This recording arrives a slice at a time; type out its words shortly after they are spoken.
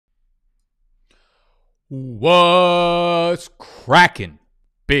What's cracking,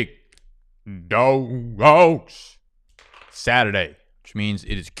 big dogs? Saturday, which means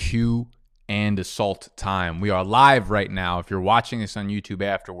it is Q and assault time. We are live right now. If you're watching this on YouTube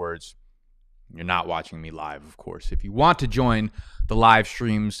afterwards, you're not watching me live, of course. If you want to join the live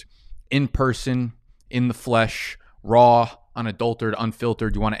streams in person, in the flesh, raw, unadulterated,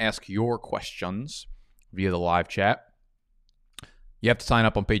 unfiltered, you want to ask your questions via the live chat, you have to sign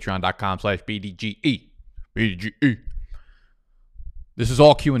up on patreon.com/BDGE. BDGE. This is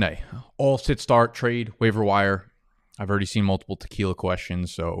all Q&A. All sit, start, trade, waiver wire. I've already seen multiple tequila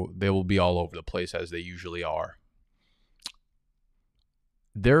questions, so they will be all over the place as they usually are.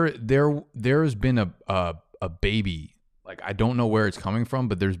 There's been a baby, like I don't know where it's coming from,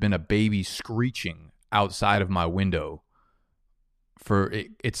 but there's been a baby screeching outside of my window.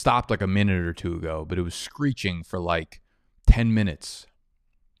 It stopped like a minute or two ago, but it was screeching for like 10 minutes.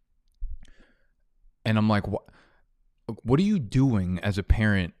 And I'm like, what are you doing as a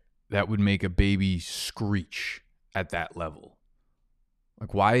parent that would make a baby screech at that level?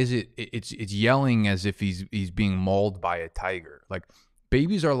 Like, why is it's yelling as if he's being mauled by a tiger? Like,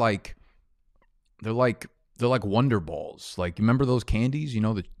 babies are like, they're like Wonder Balls. Like, you remember those candies? You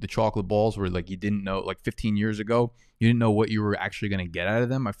know, the chocolate balls where like you didn't know, like 15 years ago, you didn't know what you were actually going to get out of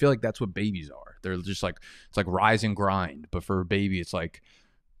them. I feel like that's what babies are. They're just like, it's like rise and grind, but for a baby, it's like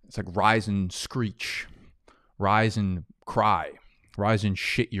rise and screech, rise and cry, rise and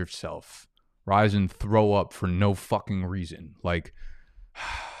shit yourself, rise and throw up for no fucking reason. Like,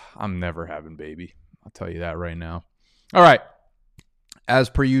 I'm never having baby. I'll tell you that right now. All right. As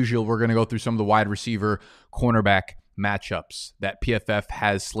per usual, we're going to go through some of the wide receiver cornerback matchups that PFF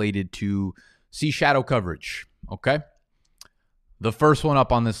has slated to see shadow coverage. Okay. The first one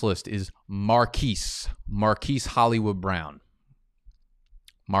up on this list is Marquise Hollywood Brown.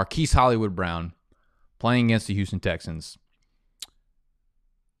 Marquise Hollywood Brown playing against the Houston Texans.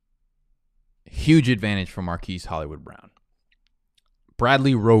 Huge advantage for Marquise Hollywood Brown.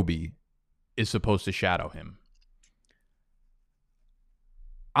 Bradley Roby is supposed to shadow him.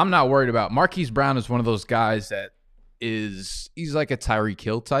 I'm not worried about Marquise Brown. Is one of those guys that he's like a Tyreek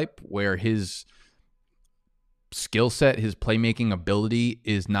Hill type, where his skill set, his playmaking ability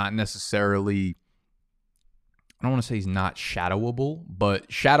is not necessarily, I don't want to say he's not shadowable,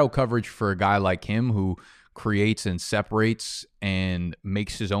 but shadow coverage for a guy like him who creates and separates and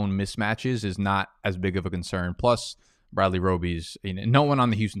makes his own mismatches is not as big of a concern. Plus, Bradley Roby's, no one on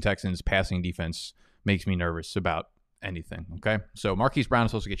the Houston Texans passing defense makes me nervous about anything. Okay. So Marquise Brown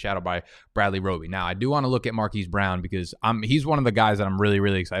is supposed to get shadowed by Bradley Roby. Now, I do want to look at Marquise Brown because he's one of the guys that I'm really,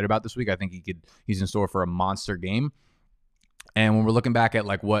 really excited about this week. I think he's in store for a monster game. And when we're looking back at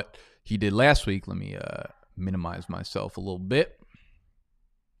like what he did last week, let me minimize myself a little bit.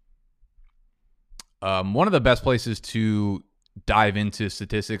 One of the best places to dive into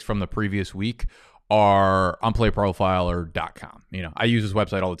statistics from the previous week are on playerprofiler.com. You know, I use this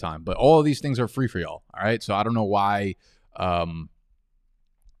website all the time, but all of these things are free for y'all. All right. So I don't know why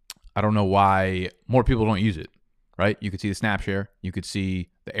more people don't use it. Right. You could see the snap share. You could see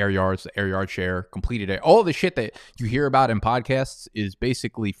the air yards, the air yard share, completed air. All the shit that you hear about in podcasts is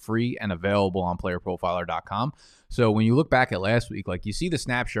basically free and available on playerprofiler.com. So when you look back at last week, like you see the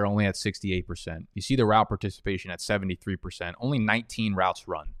snap share only at 68%. You see the route participation at 73%, only 19 routes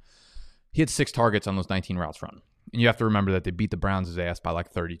run. He had 6 targets on those 19 routes run. And you have to remember that they beat the Browns' ass by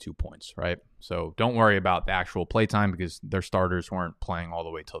like 32 points, right? So don't worry about the actual play time because their starters weren't playing all the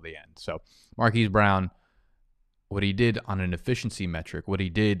way till the end. So Marquise Brown, what he did on an efficiency metric, what he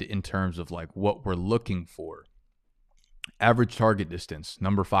did in terms of like what we're looking for. Average target distance,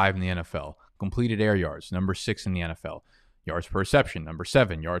 number 5 in the NFL. Completed air yards, number 6 in the NFL. Yards per reception, number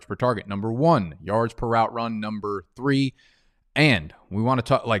 7. Yards per target, number 1. Yards per route run, number 3. And we want to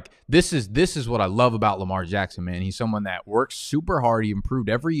talk like this is what I love about Lamar Jackson, man. He's someone that works super hard. He improved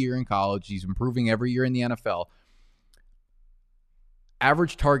every year in college. He's improving every year in the NFL.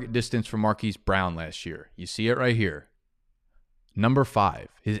 Average target distance for Marquise Brown last year. You see it right here. Number 5.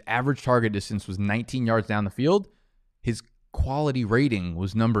 His average target distance was 19 yards down the field. His quality rating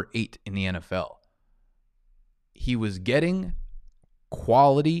was number 8 in the NFL. He was getting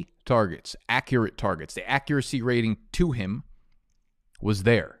quality targets, accurate targets. The accuracy rating to him was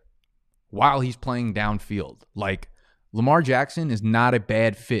there while he's playing downfield. Like, Lamar Jackson is not a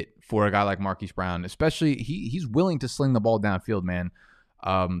bad fit for a guy like Marquise Brown, especially he's willing to sling the ball downfield, man.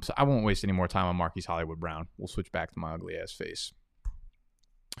 So I won't waste any more time on Marquise Hollywood Brown. We'll switch back to my ugly ass face.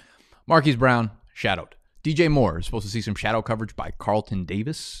 Marquise Brown, shadowed. DJ Moore is supposed to see some shadow coverage by Carlton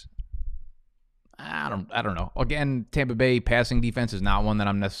Davis. I don't know. Again, Tampa Bay passing defense is not one that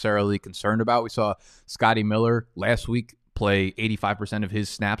I'm necessarily concerned about. We saw Scotty Miller last week play 85% of his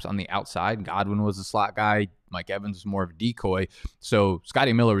snaps on the outside. Godwin was the slot guy. Mike Evans was more of a decoy. So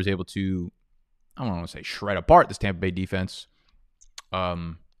Scotty Miller was able to, I don't want to say shred apart this Tampa Bay defense.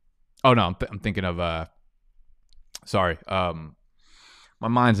 I'm thinking of my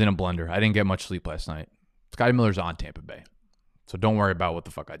mind's in a blender. I didn't get much sleep last night. Scotty Miller's on Tampa Bay, so don't worry about what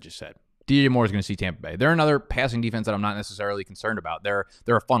the fuck I just said. DJ Moore is going to see Tampa Bay. They're another passing defense that I'm not necessarily concerned about. They're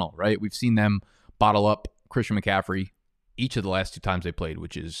a funnel, right? We've seen them bottle up Christian McCaffrey each of the last 2 times they played,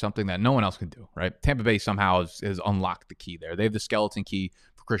 which is something that no one else can do, right? Tampa Bay somehow has unlocked the key there. They have the skeleton key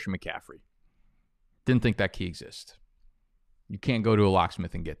for Christian McCaffrey. Didn't think that key exists. You can't go to a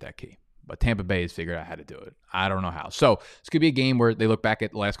locksmith and get that key. But Tampa Bay has figured out how to do it. I don't know how. So this could be a game where they look back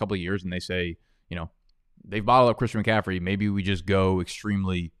at the last couple of years and they say, they've bottled up Christian McCaffrey. Maybe we just go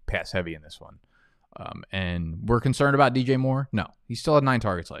extremely pass heavy in this one. And we're concerned about DJ Moore? No. He still had 9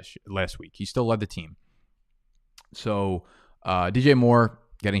 targets last week. He still led the team. So DJ Moore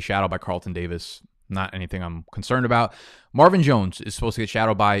getting shadowed by Carlton Davis, not anything I'm concerned about. Marvin Jones is supposed to get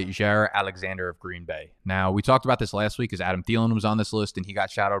shadowed by Jaire Alexander of Green Bay. Now, we talked about this last week because Adam Thielen was on this list, and he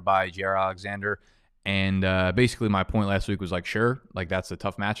got shadowed by Jaire Alexander. And basically my point last week was like, sure, like that's a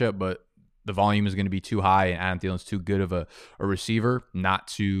tough matchup, but the volume is going to be too high, and Adam Thielen's too good of a receiver not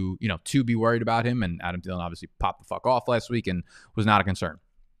to, to be worried about him. And Adam Thielen obviously popped the fuck off last week and was not a concern.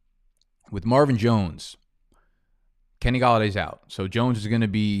 With Marvin Jones, Kenny Galladay's out. So Jones is going to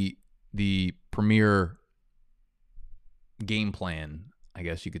be the premier game plan, I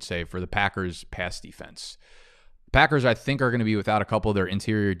guess you could say, for the Packers' pass defense. Packers, I think, are going to be without a couple of their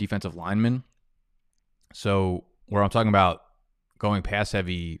interior defensive linemen. So where I'm talking about going pass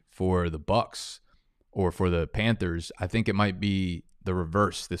heavy for the Bucs or for the Panthers, I think it might be the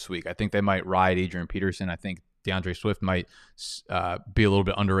reverse this week. I think they might ride Adrian Peterson. I think DeAndre Swift might be a little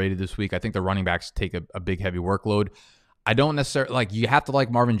bit underrated this week. I think the running backs take a big, heavy workload. I don't necessarily you have to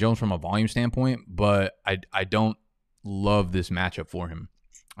like Marvin Jones from a volume standpoint, but I don't love this matchup for him.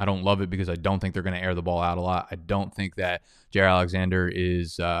 I don't love it because I don't think they're going to air the ball out a lot. I don't think that Jaire Alexander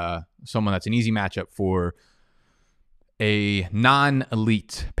is someone that's an easy matchup for a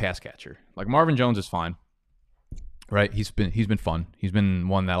non-elite pass catcher. Like Marvin Jones is fine, right? He's been fun. He's been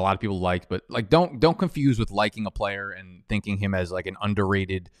one that a lot of people liked, but like don't confuse with liking a player and thinking him as like an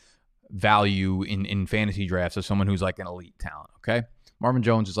underrated value in fantasy drafts as someone who's like an elite talent. Okay, Marvin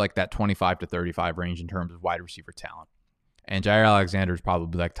Jones is like that 25 to 35 range in terms of wide receiver talent. And Jaire Alexander is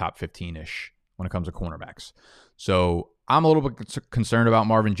probably like top 15-ish when it comes to cornerbacks. So I'm a little bit concerned about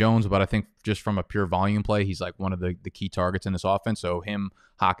Marvin Jones, but I think just from a pure volume play, he's like one of the key targets in this offense. So him,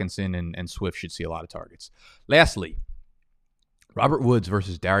 Hockenson, and Swift should see a lot of targets. Lastly, Robert Woods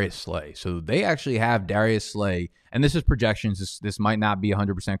versus Darius Slay. So they actually have Darius Slay, and this is projections. This might not be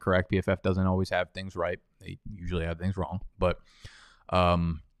 100% correct. PFF doesn't always have things right. They usually have things wrong. But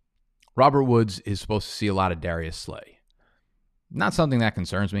Robert Woods is supposed to see a lot of Darius Slay. Not something that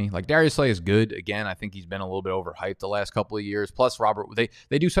concerns me. Like Darius Slay is good. Again, I think he's been a little bit overhyped the last couple of years. Plus,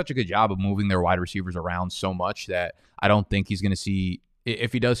 they do such a good job of moving their wide receivers around so much that I don't think he's going to see.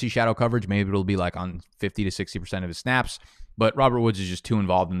 If he does see shadow coverage, maybe it'll be like on 50 to 60% of his snaps. But Robert Woods is just too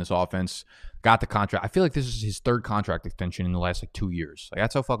involved in this offense. Got the contract. I feel like this is his 3rd contract extension in the last 2 years. Like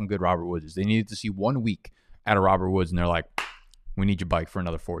that's how fucking good Robert Woods is. They needed to see 1 week out of Robert Woods, and they're like, we need your bike for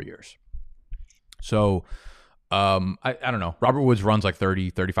another 4 years. So. I don't know. Robert Woods runs like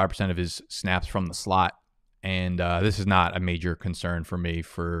 35% of his snaps from the slot. And this is not a major concern for me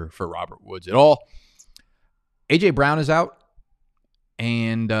for Robert Woods at all. A.J. Brown is out.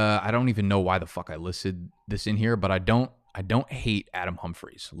 And I don't even know why the fuck I listed this in here, but I don't hate Adam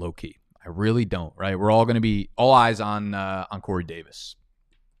Humphries, low key. I really don't, right? We're all going to be all eyes on Corey Davis.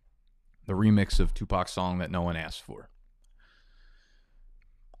 The remix of Tupac's song that no one asked for.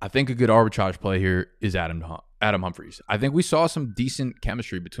 I think a good arbitrage play here is Adam Humphries. I think we saw some decent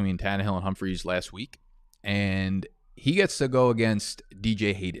chemistry between Tannehill and Humphries last week, and he gets to go against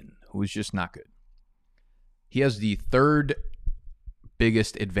DJ Hayden, who is just not good. He has the 3rd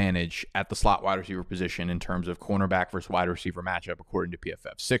biggest advantage at the slot wide receiver position in terms of cornerback versus wide receiver matchup, according to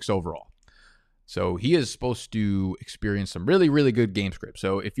PFF, 6 overall. So he is supposed to experience some really, really good game script.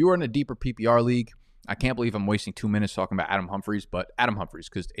 So if you are in a deeper PPR league, I can't believe I'm wasting 2 minutes talking about Adam Humphries, but Adam Humphries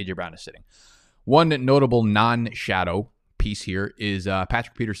because A.J. Brown is sitting. One notable non-shadow piece here is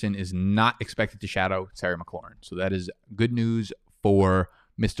Patrick Peterson is not expected to shadow Terry McLaurin. So that is good news for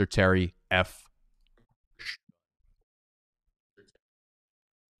Mr. Terry F. Let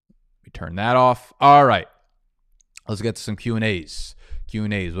me turn that off. All right. Let's get to some Q&As.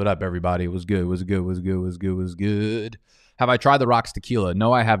 Q&As. What up, everybody? What's good? What's good? What's good? What's good? What's good? Have I tried the Rocks Tequila?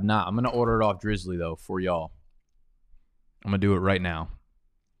 No, I have not. I'm going to order it off Drizzly, though, for y'all. I'm going to do it right now.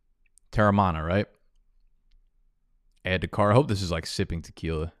 Terramana, right? Add to cart. I hope this is like sipping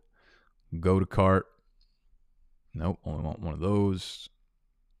tequila. Go to cart. Nope, only want one of those.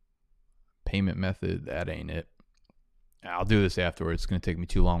 Payment method, that ain't it. I'll do this afterwards. It's going to take me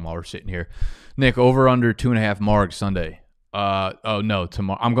too long while we're sitting here. Nick, over under 2.5 Marg Sunday. Oh, no,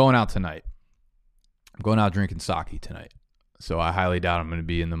 tomorrow. I'm going out tonight. I'm going out drinking sake tonight. So I highly doubt I'm going to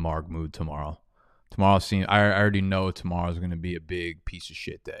be in the Marg mood tomorrow. I already know tomorrow's going to be a big piece of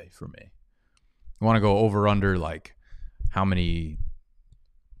shit day for me. I want to go over under like how many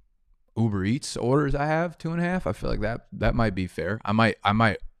Uber Eats orders I have, 2.5. I feel like that might be fair. I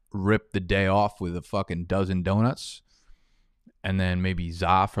might rip the day off with a fucking dozen donuts and then maybe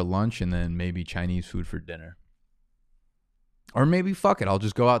za for lunch and then maybe Chinese food for dinner. Or maybe fuck it, I'll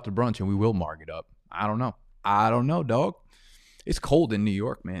just go out to brunch and we will mark it up. I don't know, dog. It's cold in New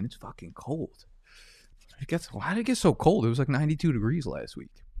York, man. It's fucking cold. Why did it get so cold? It was like 92 degrees last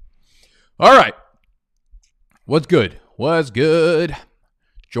week. All right. What's good?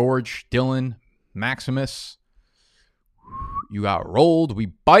 George, Dylan, Maximus. You got rolled. We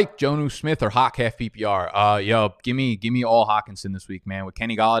bike Jonnu Smith or Hawk half PPR. Yo, give me all Hawkinson this week, man. With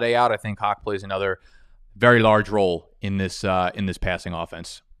Kenny Golladay out, I think Hawk plays another very large role in this passing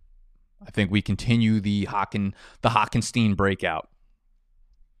offense. I think we continue the Hawkinstein breakout.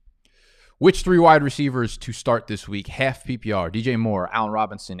 Which 3 wide receivers to start this week? Half PPR, DJ Moore, Allen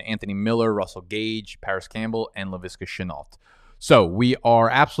Robinson, Anthony Miller, Russell Gage, Paris Campbell, and Laviska Shenault. So we are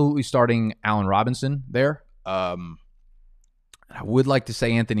absolutely starting Allen Robinson there. I would like to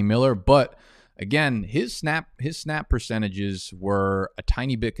say Anthony Miller, but again, his snap percentages were a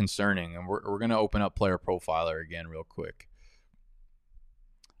tiny bit concerning, and we're going to open up Player Profiler again real quick.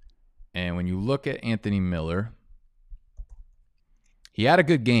 And when you look at Anthony Miller, he had a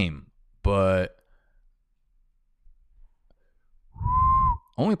good game, but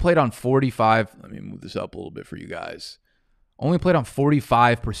only played on 45. Let me move this up a little bit for you guys. Only played on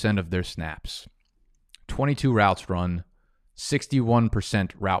 45% of their snaps. 22 routes run,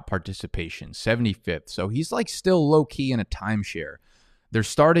 61% route participation, 75th. So he's like still low key in a timeshare.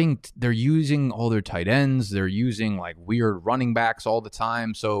 They're using all their tight ends. They're using like weird running backs all the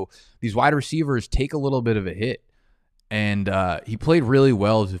time. So these wide receivers take a little bit of a hit. And he played really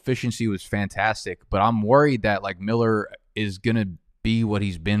well. His efficiency was fantastic. But I'm worried that like Miller is going to be what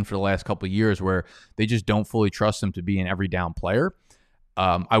he's been for the last couple of years, where they just don't fully trust him to be an every down player.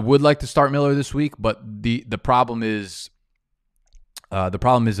 I would like to start Miller this week, but the problem is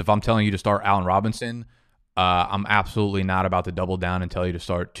if I'm telling you to start Allen Robinson, I'm absolutely not about to double down and tell you to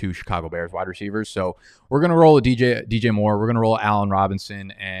start 2 Chicago Bears wide receivers. So we're going to roll with DJ Moore. We're going to roll Allen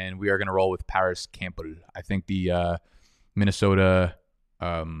Robinson, and we are going to roll with Paris Campbell. I think the Minnesota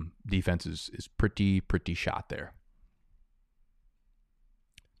defense is pretty shot there.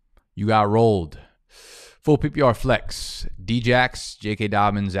 You got rolled. Full PPR flex. Djax, J.K.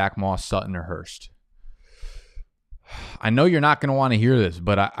 Dobbins, Zach Moss, Sutton, or Hurst. I know you're not going to want to hear this,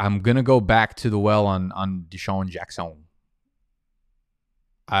 but I'm going to go back to the well on Deshaun Jackson.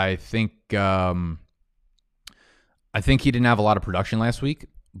 I think he didn't have a lot of production last week,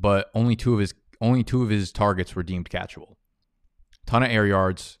 but only two of his targets were deemed catchable. Ton of air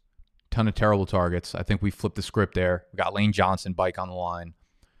yards, ton of terrible targets. I think we flipped the script there. We got Lane Johnson bike on the line.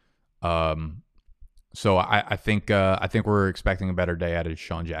 So I think we're expecting a better day out of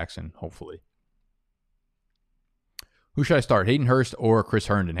Deshaun Jackson, hopefully. Who should I start? Hayden Hurst or Chris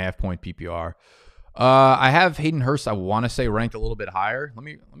Herndon, half-point PPR? I have Hayden Hurst, I want to say, ranked a little bit higher. Let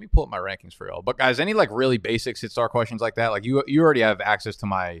me pull up my rankings for y'all. But, guys, any, like, really basic sit-star questions like that, like, you already have access to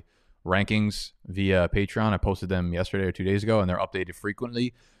my rankings via Patreon. I posted them yesterday or 2 days ago, and they're updated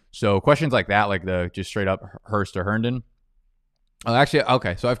frequently. So questions like that, like the just straight-up Hurst or Herndon. Actually,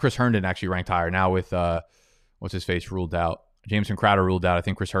 okay, so I have Chris Herndon actually ranked higher now with, what's-his-face ruled out. Jameson Crowder ruled out. I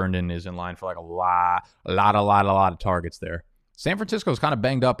think Chris Herndon is in line for like a lot of targets there. San Francisco is kind of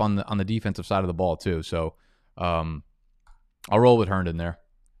banged up on the defensive side of the ball too. So I'll roll with Herndon there.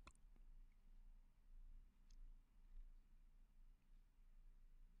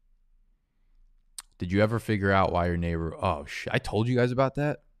 Did you ever figure out why your neighbor? Oh shit! I told you guys about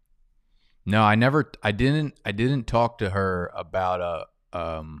that. No, I never. I didn't talk to her about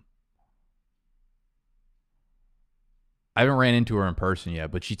I haven't ran into her in person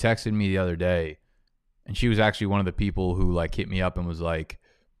yet, but she texted me the other day, and she was actually one of the people who like hit me up and was like,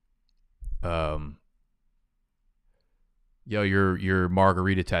 "Yo, your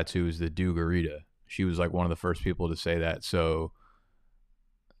margarita tattoo is the Dugarita." She was like one of the first people to say that. So,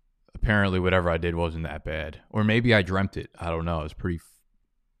 apparently whatever I did wasn't that bad. Or maybe I dreamt it. I don't know. I was pretty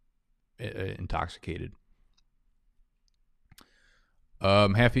intoxicated.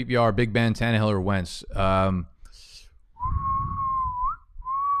 Half PPR, Big Ben, Tannehill, or Wentz. I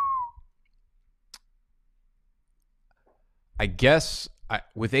guess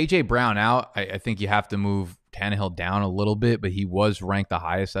with A.J. Brown out, I think you have to move Tannehill down a little bit, but he was ranked the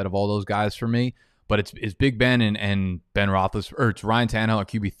highest out of all those guys for me. But it's Big Ben and Ben Roethlisberger, or it's Ryan Tannehill at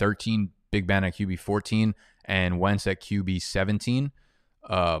QB 13, Big Ben at QB 14, and Wentz at QB 17.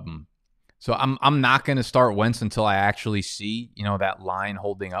 So I'm not going to start Wentz until I actually see, that line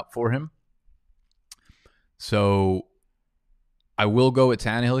holding up for him. So I will go with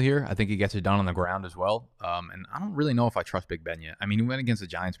Tannehill here. I think he gets it done on the ground as well. And I don't really know if I trust Big Ben yet. I mean, he went against the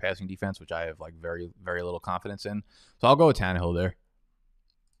Giants passing defense, which I have very, very little confidence in. So I'll go with Tannehill there.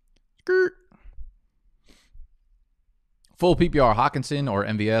 Skirt. Full PPR, Hockenson or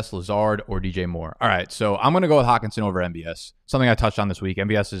MVS, Lazard or DJ Moore. All right, so I'm going to go with Hockenson over MVS. Something I touched on this week.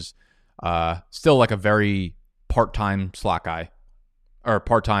 MVS is still like a very part-time slot guy or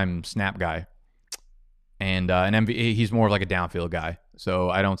part-time snap guy. And he's more of like a downfield guy.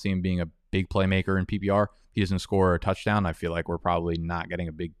 So I don't see him being a big playmaker in PPR. If he doesn't score a touchdown, I feel like we're probably not getting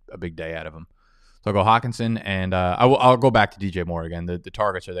a big day out of him. So I'll go Hockenson, and I'll go back to DJ Moore again. The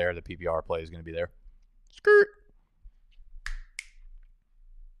targets are there. The PPR play is going to be there. Skirt.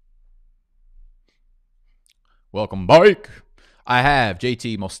 Welcome back. I have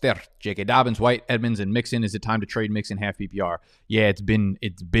JT, Mostert, J.K. Dobbins, White, Edmonds, and Mixon. Is it time to trade Mixon half PPR? Yeah, it's been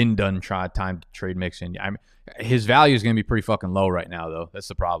done. Time to trade Mixon. His value is going to be pretty fucking low right now, though. That's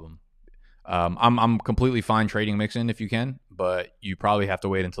the problem. I'm completely fine trading Mixon if you can, but you probably have to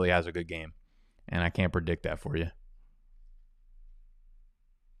wait until he has a good game, and I can't predict that for you.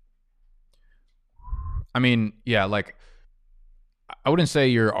 I mean, yeah, I wouldn't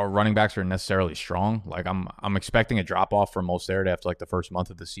say our running backs are necessarily strong. I'm expecting a drop off for Mostert after the first month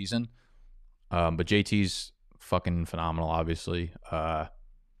of the season. But JT's fucking phenomenal, obviously. And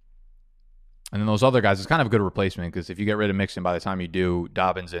then those other guys, it's kind of a good replacement because if you get rid of Mixon, by the time you do,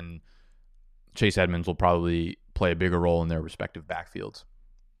 Dobbins and Chase Edmonds will probably play a bigger role in their respective backfields.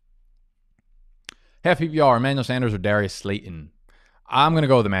 Half PPR, Emmanuel Sanders or Darius Slayton? I'm going to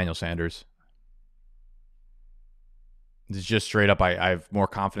go with Emmanuel Sanders. It's just straight up, I have more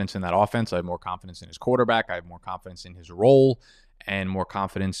confidence in that offense. I have more confidence in his quarterback. I have more confidence in his role and more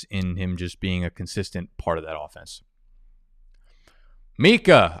confidence in him just being a consistent part of that offense.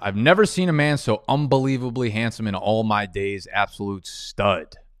 Mika, I've never seen a man so unbelievably handsome in all my days. Absolute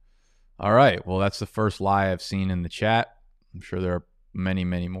stud. All right, well, that's the first lie I've seen in the chat. I'm sure there are many,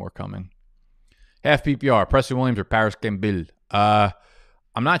 many more coming. Half PPR, Preston Williams or Paris Campbell?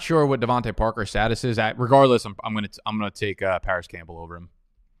 I'm not sure what Devontae Parker's status is. Regardless, I'm gonna take Paris Campbell over him.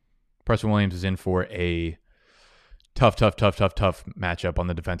 Preston Williams is in for a tough matchup on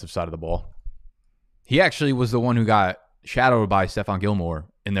the defensive side of the ball. He actually was the one who got shadowed by Stephon Gilmore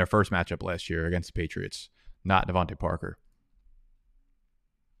in their first matchup last year against the Patriots, not Devontae Parker.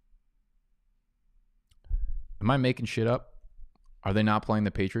 Am I making shit up? Are they not playing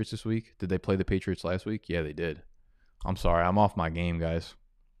the Patriots this week? Did they play the Patriots last week? Yeah, they did. I'm sorry. I'm off my game, guys.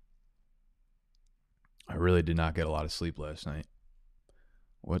 I really did not get a lot of sleep last night.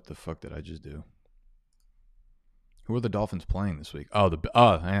 What the fuck did I just do? Who are the Dolphins playing this week?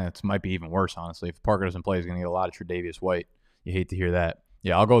 It might be even worse, honestly. If Parker doesn't play, he's going to get a lot of Tre'Davious White. You hate to hear that.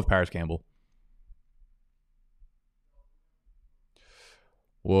 Yeah, I'll go with Paris Campbell.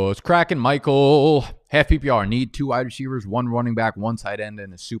 What's cracking, Michael? Half PPR. Need 2 wide receivers, 1 running back, 1 tight end,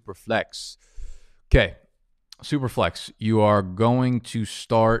 and a super flex. Okay. Super flex. You are going to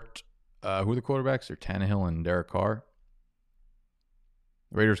start. Who are the quarterbacks? They're Tannehill and Derek Carr.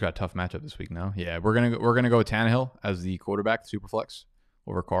 The Raiders got a tough matchup this week now. Yeah, we're gonna go with Tannehill as the quarterback, super flex,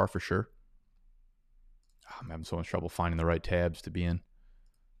 over Carr for sure. I'm having so much trouble finding the right tabs to be in.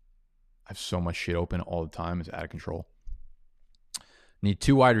 I have so much shit open all the time. It's out of control. Need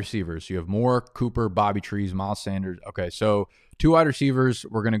 2 wide receivers. You have Moore, Cooper, Bobby Trees, Miles Sanders. Okay, so 2 wide receivers.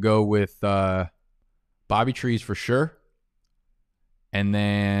 We're gonna go with Bobby Trees for sure. And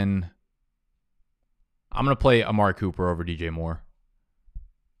then I'm going to play Amari Cooper over DJ Moore.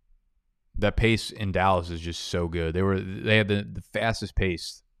 That pace in Dallas is just so good. They had the fastest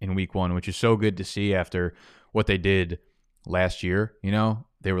pace in week 1, which is so good to see after what they did last year.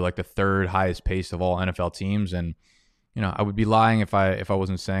 They were like the 3rd highest pace of all NFL teams. And, I would be lying if I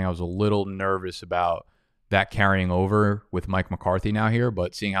wasn't saying I was a little nervous about that carrying over with Mike McCarthy now here.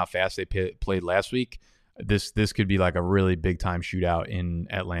 But seeing how fast they played last week, this could be like a really big time shootout in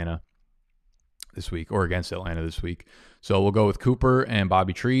Atlanta this week, or against Atlanta this week. So we'll go with Cooper and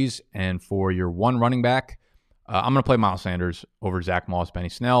Bobby Trees. And for your one running back, I'm going to play Miles Sanders over Zach Moss, Benny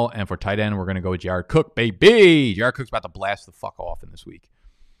Snell. And for tight end, we're going to go with Jared Cook, baby. Jared Cook's about to blast the fuck off in this week.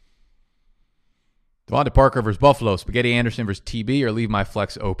 Devontae Parker versus Buffalo. Spaghetti Anderson versus TB, or leave my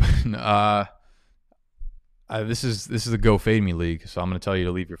flex open. This is a go fade me league, so I'm going to tell you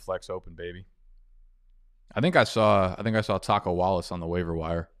to leave your flex open, baby. I think I saw Taco Wallace on the waiver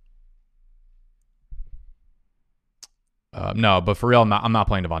wire. No, but for real, I'm not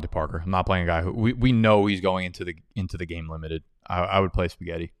playing Devontae Parker. I'm not playing a guy who we know he's going into the game limited. I would play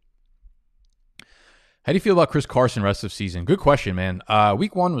Spaghetti. How do you feel about Chris Carson rest of season? Good question, man.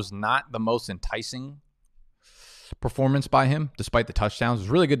 Week 1 was not the most enticing performance by him, despite the touchdowns. It was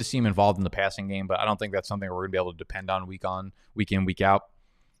really good to see him involved in the passing game, but I don't think that's something we're going to be able to depend on, week in, week out.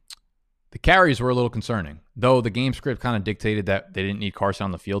 The carries were a little concerning, though the game script kind of dictated that they didn't need Carson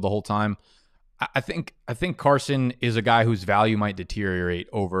on the field the whole time. I think Carson is a guy whose value might deteriorate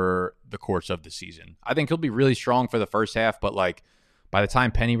over the course of the season. I think he'll be really strong for the first half, but like by the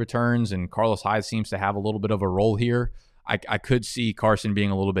time Penny returns and Carlos Hyde seems to have a little bit of a role here, I could see Carson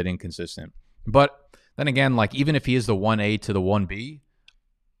being a little bit inconsistent. But then again, like even if he is the 1A to the 1B,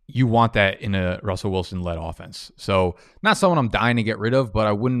 you want that in a Russell Wilson-led offense. So not someone I'm dying to get rid of, but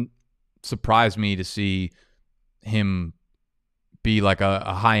I wouldn't surprise me to see him be like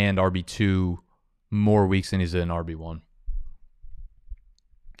a high-end RB2 more weeks than he's an RB1.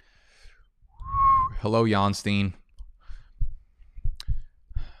 Hello, Janstein.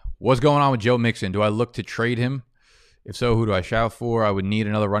 What's going on with Joe Mixon? Do I look to trade him? If so, who do I shout for? I would need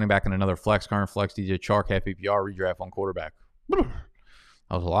another running back and another flex. Current flex, DJ Chark, half PPR, redraft on quarterback. That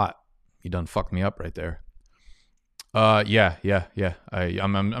was a lot. You done fucked me up right there. Yeah.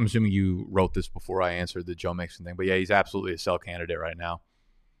 I'm assuming you wrote this before I answered the Joe Mixon thing, but yeah, he's absolutely a sell candidate right now.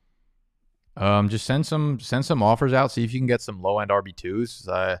 Just send some offers out. See if you can get some low end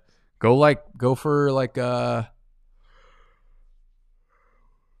RB2s. Go for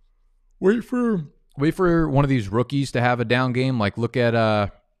wait for one of these rookies to have a down game. Like look at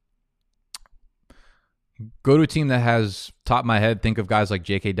go to a team that has, top of my head, think of guys like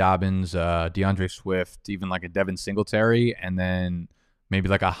J.K. Dobbins, DeAndre Swift, even like a Devin Singletary, and then maybe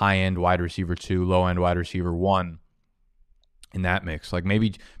like a high-end wide receiver 2, low-end wide receiver 1 in that mix. Like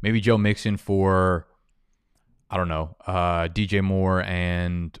maybe Joe Mixon for, I don't know, DJ Moore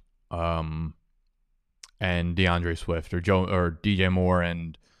and DeAndre Swift, or DJ Moore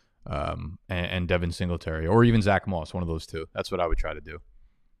and Devin Singletary, or even Zach Moss, one of those two. That's what I would try to do.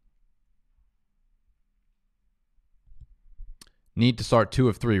 Need to start 2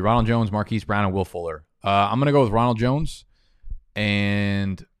 of 3. Ronald Jones, Marquise Brown, and Will Fuller. I'm going to go with Ronald Jones.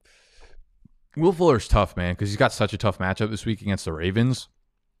 And Will Fuller's tough, man, because he's got such a tough matchup this week against the Ravens.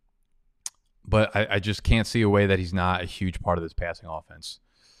 But I just can't see a way that he's not a huge part of this passing offense.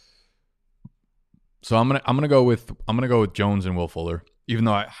 So I'm gonna go with Jones and Will Fuller, even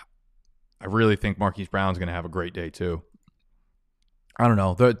though I really think Marquise Brown's gonna have a great day too. I don't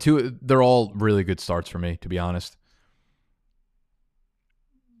know. They're all really good starts for me, to be honest.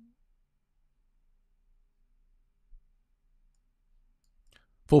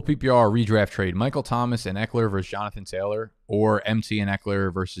 Full PPR redraft trade: Michael Thomas and Eckler versus Jonathan Taylor, or MT and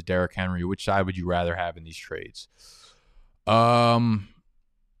Eckler versus Derrick Henry. Which side would you rather have in these trades?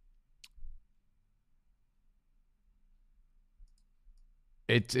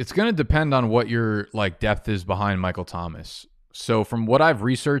 It's going to depend on what your like depth is behind Michael Thomas. So from what I've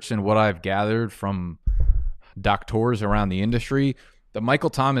researched and what I've gathered from doctors around the industry, the Michael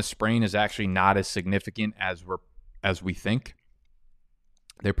Thomas sprain is actually not as significant as we think.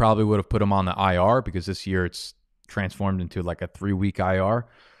 They probably would have put him on the IR because this year it's transformed into like a 3-week IR.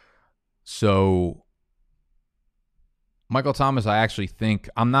 So Michael Thomas, I actually think,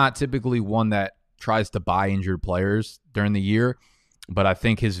 I'm not typically one that tries to buy injured players during the year, but I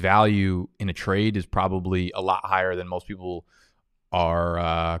think his value in a trade is probably a lot higher than most people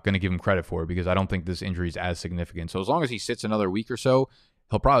are going to give him credit for, because I don't think this injury is as significant. So as long as he sits another week or so,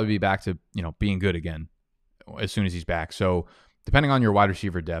 he'll probably be back to, being good again as soon as he's back. So depending on your wide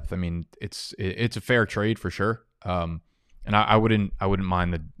receiver depth, I mean, it's a fair trade for sure. And I wouldn't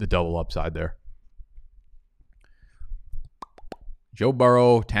mind the double upside there. Joe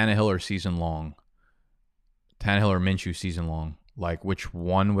Burrow, Tannehill, or season long? Tannehill or Minshew season long? Like, which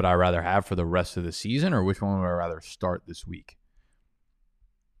one would I rather have for the rest of the season, or which one would I rather start this week?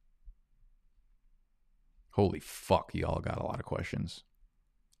 Holy fuck, y'all got a lot of questions.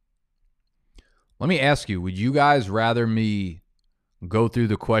 Let me ask you, would you guys rather me go through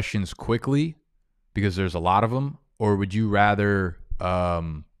the questions quickly because there's a lot of them, or would you rather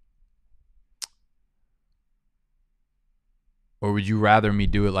Or would you rather me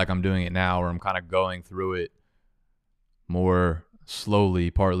do it like I'm doing it now, where I'm kind of going through it more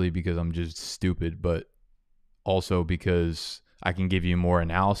slowly, partly because I'm just stupid, but also because I can give you more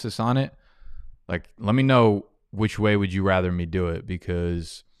analysis on it? Like, let me know which way would you rather me do it,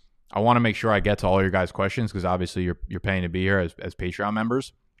 because I want to make sure I get to all your guys' questions, because obviously you're paying to be here as Patreon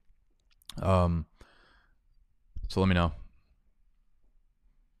members. So let me know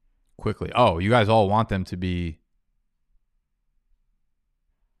quickly. Oh, you guys all want them to be...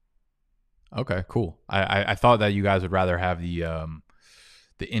 Okay, cool. I thought that you guys would rather have the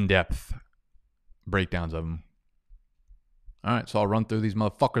in-depth breakdowns of them. All right, so I'll run through these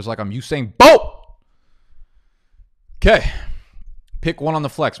motherfuckers like I'm Usain Bolt. Okay. Pick one on the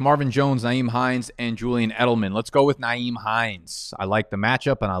flex. Marvin Jones, Nyheim Hines, and Julian Edelman. Let's go with Nyheim Hines. I like the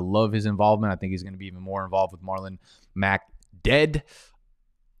matchup, and I love his involvement. I think he's going to be even more involved with Marlon Mack dead.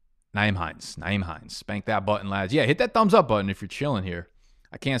 Nyheim Hines. Nyheim Hines. Spank that button, lads. Yeah, hit that thumbs up button if you're chilling here.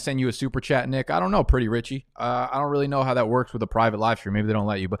 I can't send you a super chat, Nick. I don't know, Pretty Richie. I don't really know how that works with a private live stream. Maybe they don't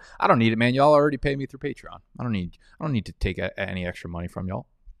let you, but I don't need it, man. Y'all already pay me through Patreon. I don't need to take any extra money from y'all.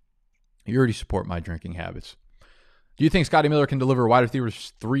 You already support my drinking habits. Do you think Scotty Miller can deliver wide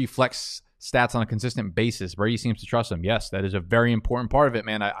receivers 3 flex stats on a consistent basis? Brady seems to trust him. Yes, that is a very important part of it,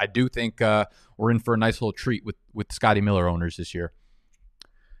 man. I do think we're in for a nice little treat with Scotty Miller owners this year.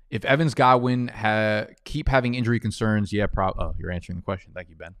 If Evans, Godwin keep having injury concerns, yeah, oh, you're answering the question. Thank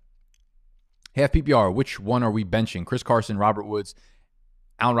you, Ben. Half PPR, which one are we benching? Chris Carson, Robert Woods,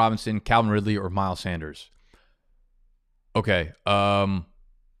 Allen Robinson, Calvin Ridley, or Miles Sanders? Okay. Who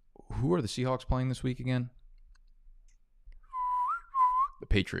are the Seahawks playing this week again? The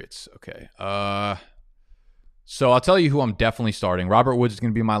Patriots. Okay. So I'll tell you who I'm definitely starting. Robert Woods is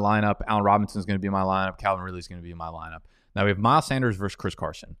going to be in my lineup. Allen Robinson is going to be in my lineup. Calvin Ridley is going to be in my lineup. Now we have Miles Sanders versus Chris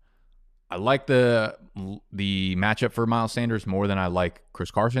Carson. I like the matchup for Miles Sanders more than I like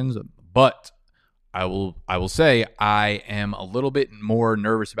Chris Carson's, but I will say I am a little bit more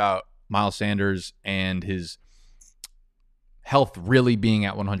nervous about Miles Sanders and his health really being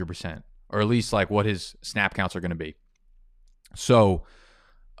at 100%, or at least like what his snap counts are going to be. So,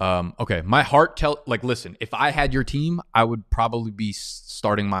 okay, my heart listen, if I had your team, I would probably be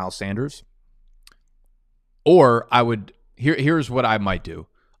starting Miles Sanders, or I would. Here's what I might do.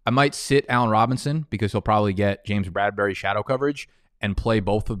 I might sit Allen Robinson because he'll probably get James Bradbury shadow coverage and play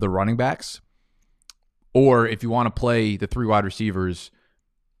both of the running backs. Or if you want to play the 3 wide receivers,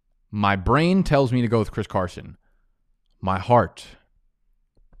 my brain tells me to go with Chris Carson. My heart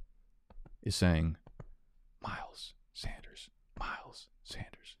is saying Miles Sanders, Miles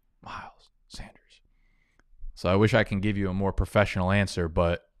Sanders, Miles Sanders. So I wish I can give you a more professional answer,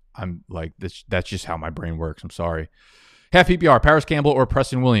 but I'm like, that's just how my brain works. I'm sorry. Half PPR, Paris Campbell or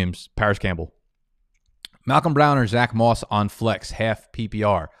Preston Williams? Paris Campbell. Malcolm Brown or Zach Moss on flex? Half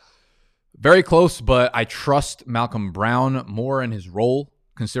PPR. Very close, but I trust Malcolm Brown more in his role,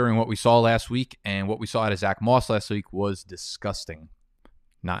 considering what we saw last week, and what we saw out of Zach Moss last week was disgusting.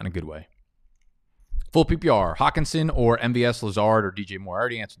 Not in a good way. Full PPR, Hawkinson or MVS, Lazard or DJ Moore? I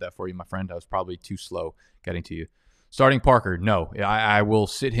already answered that for you, my friend. I was probably too slow getting to you. Starting Parker, no. I will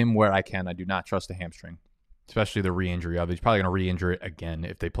sit him where I can. I do not trust the hamstring, especially the re-injury of it. He's probably going to re-injure it again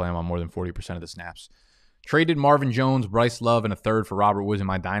if they play him on more than 40% of the snaps. Traded Marvin Jones, Bryce Love, and a third for Robert Woods in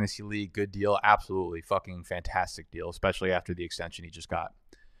my Dynasty League. Good deal. Absolutely fucking fantastic deal, especially after the extension he just got.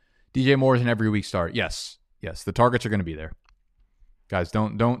 DJ Moore's an every week start. Yes. The targets are going to be there. Guys,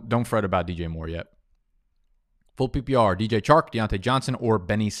 don't fret about DJ Moore yet. Full PPR, DJ Chark, Deontay Johnson, or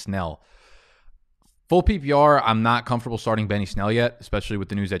Benny Snell? Full PPR, I'm not comfortable starting Benny Snell yet, especially with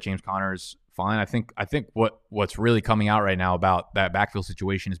the news that James Conner is fine. I think what's really coming out right now about that backfield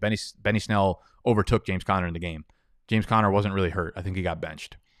situation is Benny Snell overtook James Conner in the game. James Conner wasn't really hurt. I think he got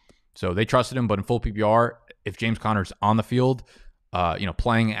benched. So they trusted him, but in full PPR, if James Conner's on the field,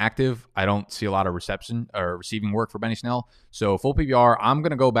 playing active, I don't see a lot of reception or receiving work for Benny Snell. So full PPR, I'm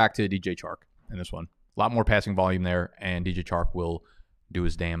going to go back to DJ Chark in this one. A lot more passing volume there, and DJ Chark will do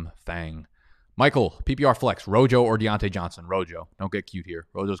his damn thing. Michael, PPR flex, Rojo or Deontay Johnson? Rojo. Don't get cute here.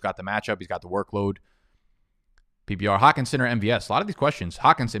 Rojo's got the matchup. He's got the workload. PPR, Hawkinson or MVS? A lot of these questions.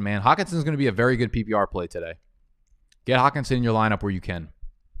 Hawkinson, man. Hawkinson's going to be a very good PPR play today. Get Hawkinson in your lineup where you can.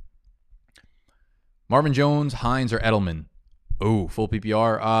 Marvin Jones, Hines, or Edelman? Oh, full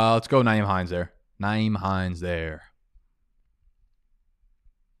PPR. Let's go Nyheim Hines there. Nyheim Hines there.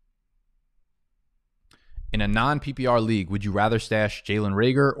 In a non-PPR league, would you rather stash Jalen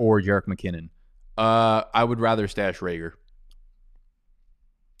Reagor or Jerick McKinnon? I would rather stash Reagor.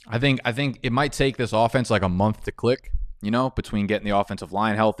 I think it might take this offense like a month to click, between getting the offensive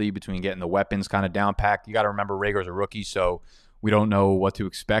line healthy, between getting the weapons kind of down packed. You got to remember Reagor's a rookie, so We don't know what to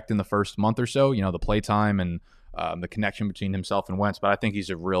expect in the first month or so, the playtime and the connection between himself and Wentz. But I think he's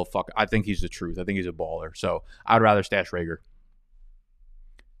a real I think he's the truth. I think he's a baller. So I'd rather stash Rager.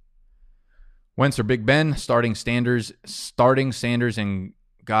 Wentz or Big Ben, starting Sanders and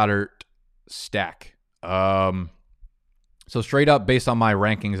Goddard stack. So straight up, based on my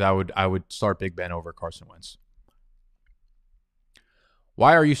rankings, I would start Big Ben over Carson Wentz.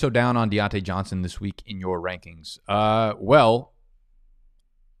 Why are you so down on Diontae Johnson this week in your rankings? Well,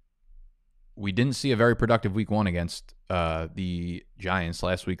 we didn't see a very productive week 1 against the Giants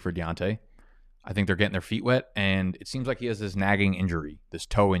last week for Diontae. I think they're getting their feet wet, and it seems like he has this nagging injury, this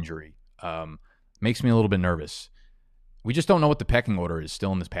toe injury. Makes me a little bit nervous. We just don't know what the pecking order is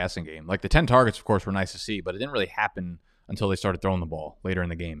still in this passing game. Like the 10 targets, of course, were nice to see, but it didn't really happen until they started throwing the ball later in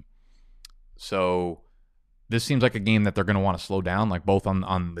the game. So this seems like a game that they're going to want to slow down, like both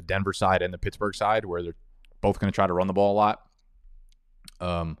on the Denver side and the Pittsburgh side, where they're both going to try to run the ball a lot.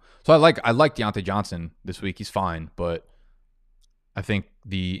 So I like Diontae Johnson this week. He's fine, but I think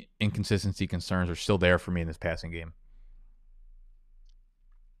the inconsistency concerns are still there for me in this passing game.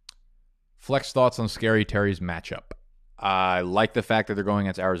 Flex thoughts on Scary Terry's matchup. I like the fact that they're going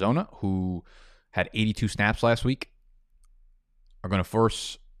against Arizona, who had 82 snaps last week. Are going to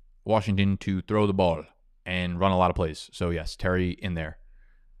force Washington to throw the ball and run a lot of plays. So, yes, Terry in there.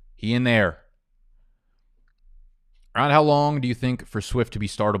 He in there. Around how long do you think for Swift to be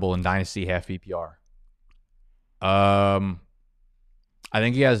startable in Dynasty half PPR? I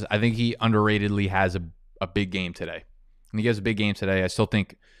think he underratedly has a big game today. I think he has a big game today. I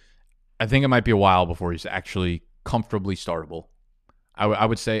think it might be a while before he's actually comfortably startable. I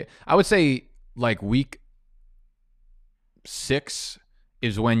would say like week 6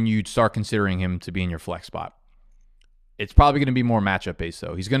 is when you'd start considering him to be in your flex spot. It's probably going to be more matchup based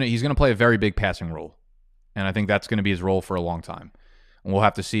though. He's going to play a very big passing role, and I think that's going to be his role for a long time. And we'll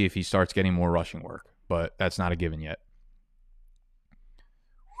have to see if he starts getting more rushing work, but that's not a given yet.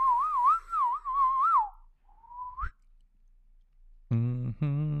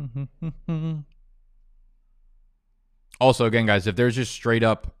 Also, again, guys, if there's just straight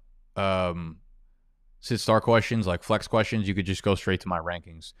up sit-start questions, like flex questions, you could just go straight to my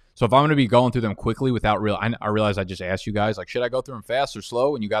rankings. So if I'm going to be going through them quickly without I realize I just asked you guys, like, should I go through them fast or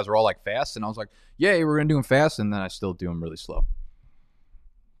slow? And you guys are all like fast. And I was like, yeah, we're going to do them fast. And then I still do them really slow.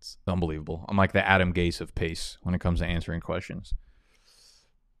 It's unbelievable. I'm like the Adam Gase of pace when it comes to answering questions.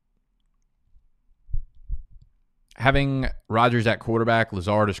 Having Rodgers at quarterback,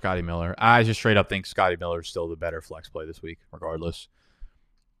 Lazard or Scotty Miller, I just straight up think Scotty Miller is still the better flex play this week, regardless.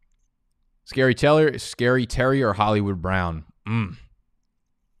 Scary Terry or Hollywood Brown?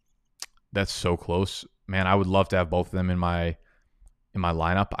 That's so close. Man, I would love to have both of them in my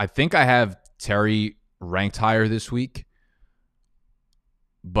lineup. I think I have Terry ranked higher this week.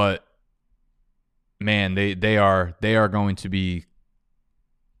 But man, they are going to be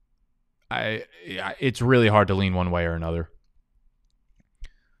it's really hard to lean one way or another.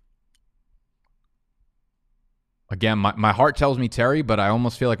 Again, my heart tells me Terry, but I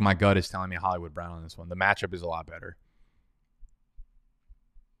almost feel like my gut is telling me Hollywood Brown on this one. The matchup is a lot better.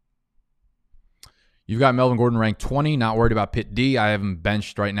 You've got Melvin Gordon ranked 20, not worried about Pitt D. I have him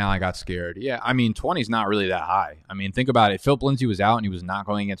benched right now. I got scared. Yeah, I mean, 20 is not really that high. I mean, think about it. If Philip Lindsay was out and he was not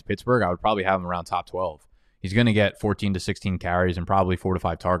going against Pittsburgh, I would probably have him around top 12. He's going to get 14 to 16 carries and probably 4 to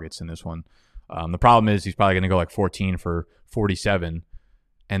 5 targets in this one. The problem is he's probably going to go like 14 for 47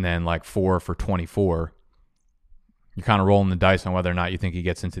 and then like 4 for 24. You're kind of rolling the dice on whether or not you think he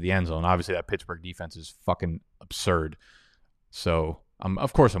gets into the end zone. Obviously, that Pittsburgh defense is fucking absurd. So,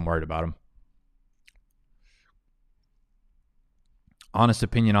 of course, I'm worried about him. Honest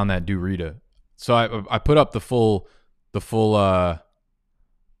opinion on that Durita. So I put up the full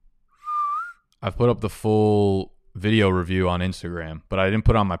I've put up the full video review on Instagram, but I didn't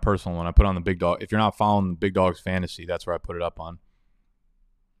put it on my personal one. I put it on the Big Dog. If you're not following Big Dog's Fantasy, that's where I put it up on.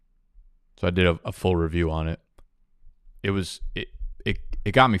 So I did a full review on it.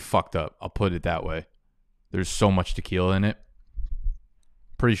 It got me fucked up. I'll put it that way. There's so much tequila in it.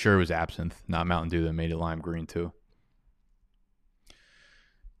 Pretty sure it was absinthe, not Mountain Dew, that made it lime green too.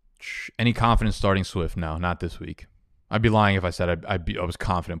 Any confidence starting Swift? No, not this week. I'd be lying if I said I was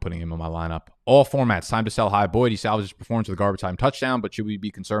confident putting him in my lineup. All formats. Time to sell high. Boyd, he salvaged his performance with a garbage time touchdown, but should we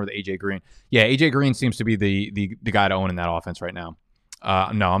be concerned with A.J. Green? Yeah, A.J. Green seems to be the guy to own in that offense right now.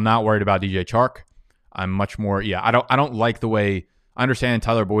 No, I'm not worried about DJ Chark. I'm much more, I don't like the way, I understand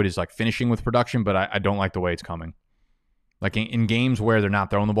Tyler Boyd is like finishing with production, but I don't like the way it's coming. Like in games where they're not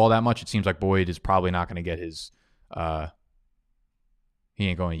throwing the ball that much, it seems like Boyd is probably not going to get his, he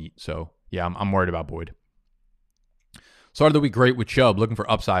ain't going to eat. So, yeah, I'm worried about Boyd. Start of the week great with Chubb. Looking for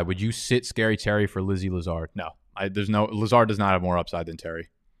upside. Would you sit Scary Terry for Lizzie Lazard? No. Lazard does not have more upside than Terry.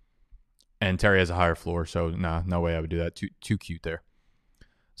 And Terry has a higher floor, so no way I would do that. Too cute there.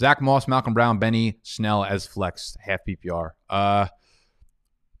 Zach Moss, Malcolm Brown, Benny Snell as flex, half PPR. I'm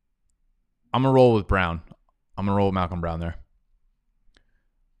going to roll with Brown. I'm going to roll with Malcolm Brown there.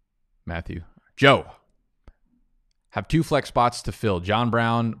 Matthew. Joe. Have 2 flex spots to fill. John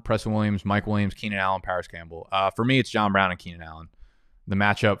Brown, Preston Williams, Mike Williams, Keenan Allen, Paris Campbell. For me, it's John Brown and Keenan Allen. The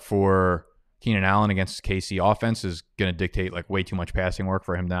matchup for Keenan Allen against KC offense is going to dictate like way too much passing work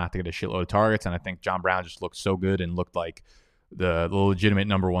for him to not to get a shitload of targets. And I think John Brown just looked so good and looked like the legitimate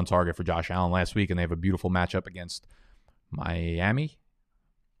number 1 target for Josh Allen last week. And they have a beautiful matchup against Miami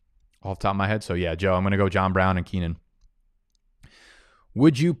off the top of my head. So, yeah, Joe, I'm going to go John Brown and Keenan.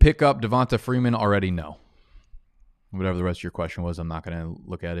 Would you pick up Devonta Freeman already? No. Whatever the rest of your question was, I'm not going to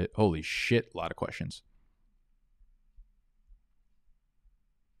look at it. Holy shit, a lot of questions.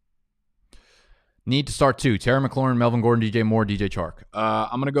 Need to start 2. Terry McLaurin, Melvin Gordon, DJ Moore, DJ Chark.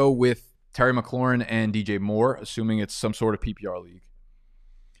 I'm going to go with Terry McLaurin and DJ Moore, assuming it's some sort of PPR league.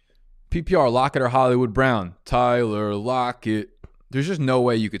 PPR, Lockett or Hollywood Brown? Tyler Lockett. There's just no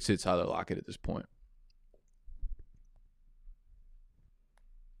way you could sit Tyler Lockett at this point.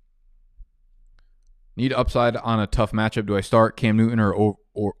 Need upside on a tough matchup. Do I start Cam Newton or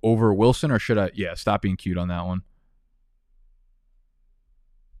over Wilson, or should I? Yeah, stop being cute on that one.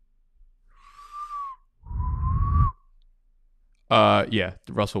 Yeah,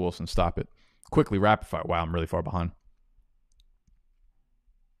 Russell Wilson, stop it. Quickly, rapid fire. Wow, I'm really far behind.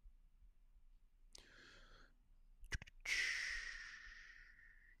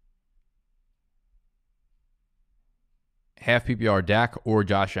 Half PPR, Dak or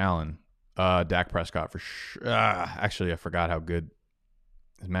Josh Allen? Dak Prescott for sure. Actually, I forgot how good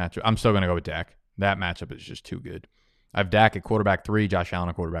his matchup. I'm still going to go with Dak. That matchup is just too good. I have Dak at quarterback 3, Josh Allen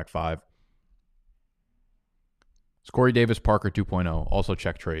at quarterback 5. It's Corey Davis, Parker 2.0. Also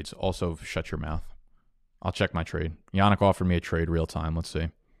check trades. Also shut your mouth. I'll check my trade. Yannick offered me a trade real time. Let's see.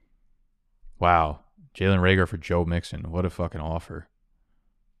 Wow. Jalen Reagor for Joe Mixon. What a fucking offer.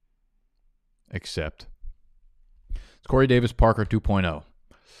 Accept. It's Corey Davis, Parker 2.0.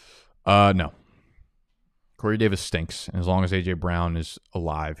 No. Corey Davis stinks. And as long as A.J. Brown is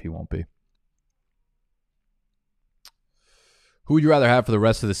alive, he won't be. Who would you rather have for the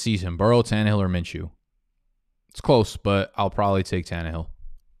rest of the season? Burrow, Tannehill, or Minshew? It's close, but I'll probably take Tannehill.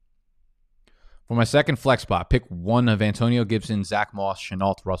 For my second flex spot, pick one of Antonio Gibson, Zach Moss,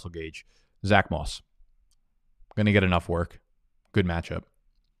 Chenault, Russell Gage. Zach Moss. Going to get enough work. Good matchup.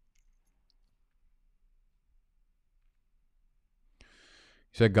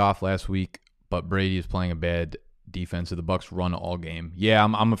 You said Goff last week, but Brady is playing a bad defense. The Bucs run all game. Yeah,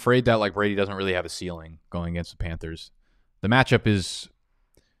 I'm afraid that like Brady doesn't really have a ceiling going against the Panthers. The matchup is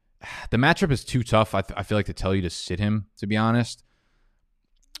too tough. I feel like to tell you to sit him, to be honest.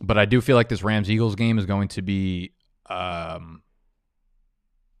 But I do feel like this Rams-Eagles game is going to be. I'm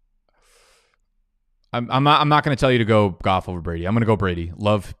not going to tell you to go Goff over Brady. I'm going to go Brady.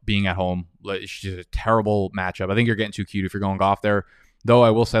 Love being at home. It's just a terrible matchup. I think you're getting too cute if you're going Goff there. Though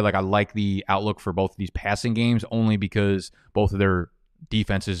I will say, like, I like the outlook for both of these passing games only because both of their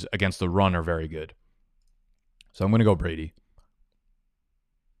defenses against the run are very good. So I'm going to go Brady.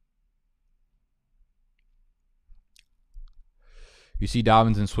 You see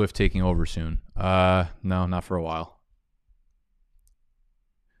Dobbins and Swift taking over soon? No, not for a while.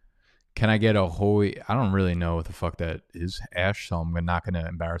 Can I get a Hoy? I don't really know what the fuck that is, Ash, so I'm not going to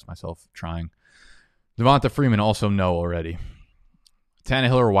embarrass myself trying. Devonta Freeman, also no already.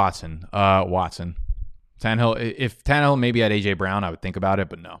 Tannehill or Watson? Watson. Tannehill. If Tannehill maybe had A.J. Brown, I would think about it,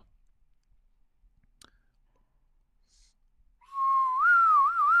 but no.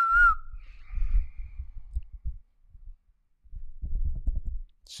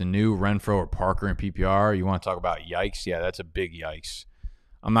 Sanu, Renfro, or Parker in PPR. You want to talk about yikes? Yeah, that's a big yikes.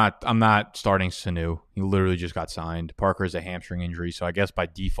 I'm not starting Sanu. He literally just got signed. Parker is a hamstring injury, so I guess by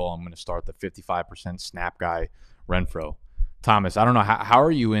default I'm going to start the 55% snap guy, Renfro. Thomas, I don't know how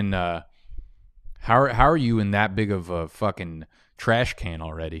are you in how are you in that big of a fucking trash can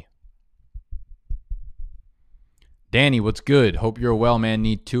already? Danny, what's good? Hope you're well, man.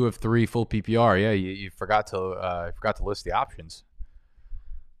 Need 2 of 3 full PPR. Yeah, you forgot to list the options.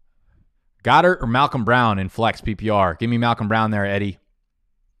 Goddard or Malcolm Brown in flex PPR? Give me Malcolm Brown there, Eddie.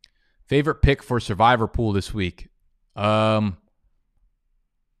 Favorite pick for Survivor pool this week? Probably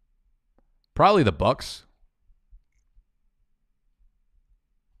the Bucks.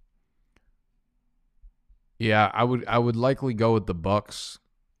 Yeah, I would likely go with the Bucks.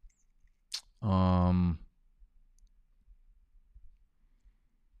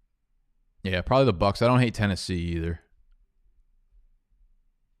 Yeah, probably the Bucks. I don't hate Tennessee either.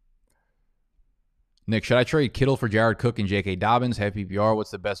 Nick, should I trade Kittle for Jared Cook and J.K. Dobbins? Have PPR.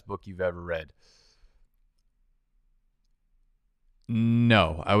 What's the best book you've ever read?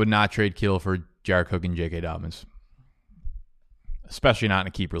 No, I would not trade Kittle for Jared Cook and J.K. Dobbins. Especially not in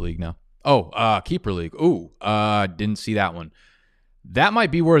a keeper league now. Oh, keeper league. Ooh, didn't see that one. That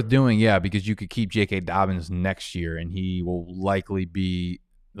might be worth doing, yeah, because you could keep J.K. Dobbins next year, and he will likely be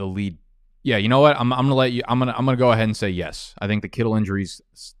the lead. Yeah, you know what? I'm gonna let you. I'm gonna go ahead and say yes. I think the Kittle injury's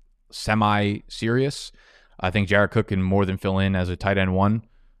semi-serious. I think Jared Cook can more than fill in as a tight end one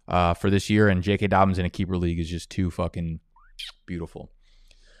for this year, and J.K. Dobbins in a keeper league is just too fucking beautiful.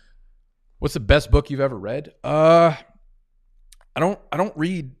 What's the best book you've ever read? I don't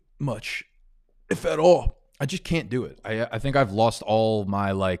read much, if at all. I just can't do it. I think I've lost all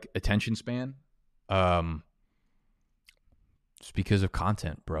my like attention span. Just because of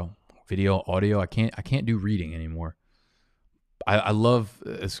content, bro. Video, audio. I can't do reading anymore. I love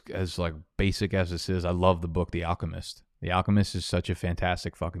as like basic as this is, I love the book The Alchemist. The Alchemist is such a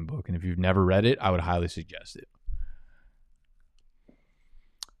fantastic fucking book, and if you've never read it, I would highly suggest it.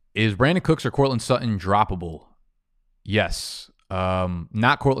 Is Brandon Cooks or Courtland Sutton droppable? Yes.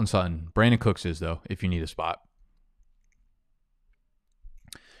 Not Courtland Sutton. Brandon Cooks is, though, if you need a spot.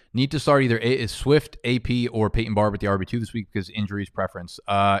 Need to start either Swift, AP, or Peyton Barber at the RB2 this week because injuries preference.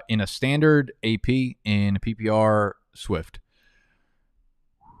 In a standard, AP. In a PPR, Swift.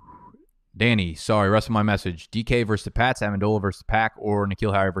 Danny, sorry, rest of my message. DK versus the Pats, Amendola versus the Pack, or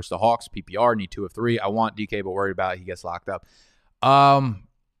N'Keal Harry versus the Hawks. PPR, need 2 of 3. I want DK, but worried about it. He gets locked up.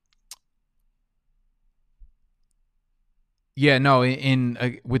 Yeah, no,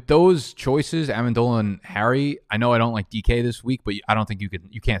 with those choices, Amendola and Harry, I know I don't like DK this week, but I don't think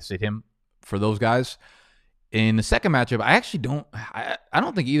you can't sit him for those guys. In the second matchup, I actually don't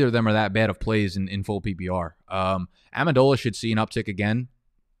think either of them are that bad of plays in full PPR. Amendola should see an uptick again,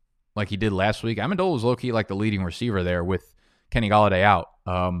 like he did last week. Amendola was low-key like the leading receiver there with Kenny Golladay out.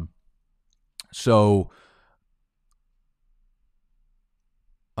 I'm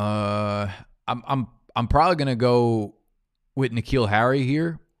probably gonna go with N'Keal Harry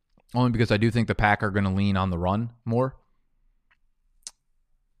here, only because I do think the Pack are going to lean on the run more.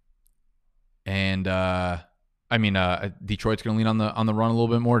 And Detroit's going to lean on the run a little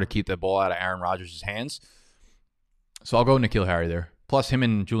bit more to keep the ball out of Aaron Rodgers' hands. So I'll go with N'Keal Harry there. Plus, him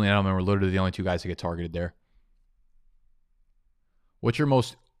and Julian Edelman were literally the only two guys to get targeted there. What's your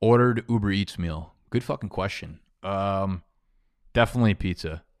most ordered Uber Eats meal? Good fucking question. Definitely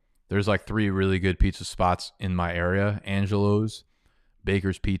pizza. There's like 3 really good pizza spots in my area. Angelo's,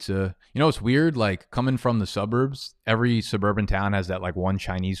 Baker's Pizza. You know, it's weird, like coming from the suburbs, every suburban town has that like one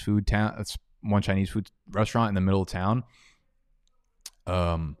Chinese food restaurant in the middle of town.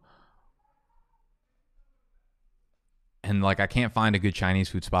 And like I can't find a good Chinese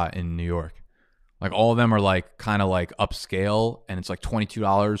food spot in New York. Like all of them are like kind of like upscale, and it's like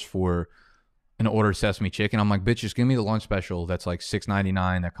 $22 for an order sesame chicken. I'm like, bitch, just give me the lunch special that's like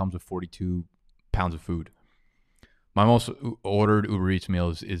 $6.99 that comes with 42 pounds of food. My most ordered Uber Eats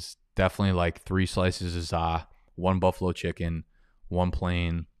meals is definitely like 3 slices of za, 1 buffalo chicken, 1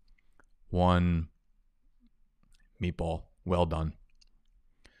 plain, 1 meatball. Well done.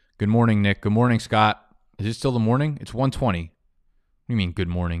 Good morning, Nick. Good morning, Scott. Is it still the morning? It's 1:20. What do you mean good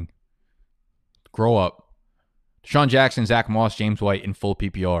morning? Grow up. Deshaun Jackson, Zach Moss, James White in full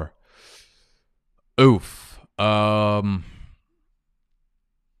PPR. Oof. I'll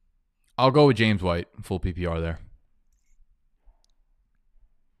go with James White, full PPR there.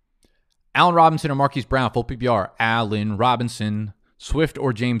 Allen Robinson or Marquise Brown, full PPR. Allen Robinson, Swift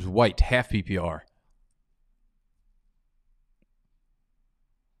or James White, half PPR.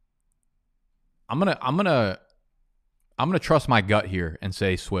 I'm gonna trust my gut here and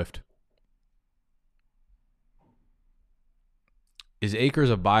say Swift. Is Akers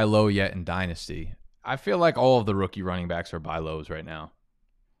a buy low yet in Dynasty? I feel like all of the rookie running backs are buy lows right now.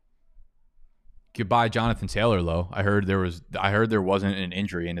 You could buy Jonathan Taylor low. I heard there wasn't an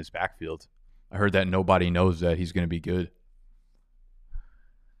injury in his backfield. I heard that nobody knows that he's going to be good.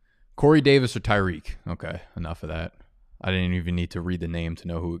 Corey Davis or Tyreek? Okay, enough of that. I didn't even need to read the name to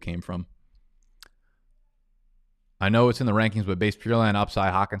know who it came from. I know it's in the rankings, but based purely on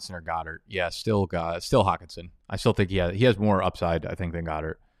upside, Hockenson or Goddard? Yeah, still Hockenson. I still think he has more upside, I think, than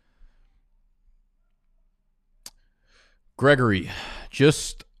Goddard. Gregory,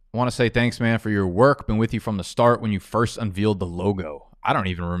 just want to say thanks, man, for your work. Been with you from the start when you first unveiled the logo. I don't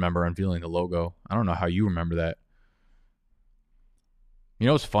even remember unveiling the logo. I don't know how you remember that. You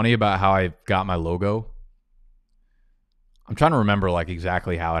know what's funny about how I got my logo? I'm trying to remember like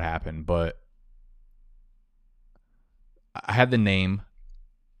exactly how it happened, but I had the name,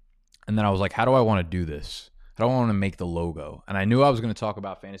 and then I was like, how do I want to do this? How do I want to make the logo? And I knew I was going to talk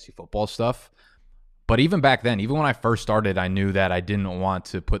about fantasy football stuff. But even back then, even when I first started, I knew that I didn't want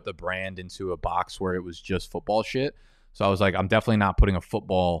to put the brand into a box where it was just football shit. So I was like, I'm definitely not putting a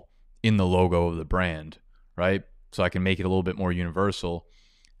football in the logo of the brand, right? So I can make it a little bit more universal.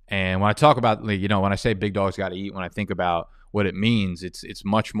 And when I talk about, like, when I say big dogs got to eat, when I think about what it means, it's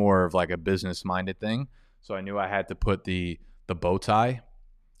much more of like a business minded thing. So I knew I had to put the bow tie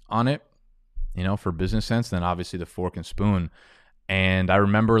on it, for business sense. Then obviously the fork and spoon. And I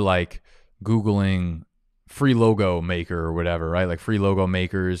remember like Googling free logo maker or whatever, right? Like free logo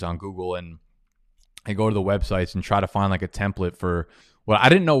makers on Google, and I go to the websites and try to find like a template for I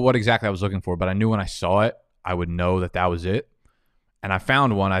didn't know what exactly I was looking for, but I knew when I saw it, I would know that was it. And I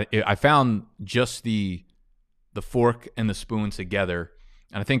found one. I found just the fork and the spoon together,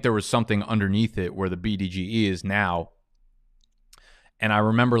 and I think there was something underneath it where the BDGE is now. And I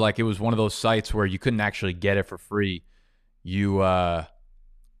remember like it was one of those sites where you couldn't actually get it for free. You had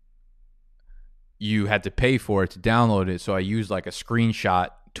to pay for it to download it. So I used like a screenshot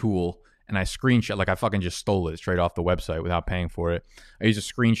tool, and I screenshot, like I fucking just stole it straight off the website without paying for it. I used a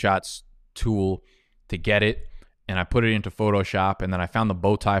screenshots tool to get it, and I put it into Photoshop, and then I found the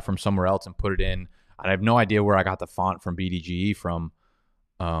bow tie from somewhere else and put it in. And I have no idea where I got the font from BDGE from.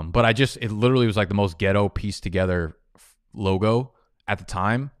 But it literally was like the most ghetto pieced together logo at the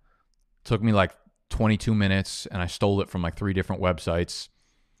time. It took me like 22 minutes, and I stole it from like 3 different websites.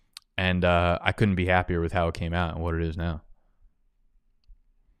 And I couldn't be happier with how it came out and what it is now.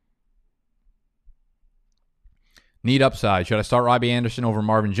 Need upside. Should I start Robbie Anderson over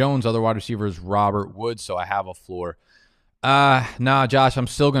Marvin Jones? Other wide receivers, Robert Woods, so I have a floor. Nah, Josh, I'm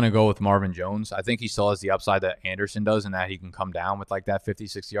still going to go with Marvin Jones. I think he still has the upside that Anderson does, and that he can come down with like that 50,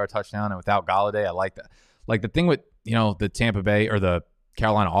 60-yard touchdown. And without Golladay, I like that. Like the thing with, the Tampa Bay or the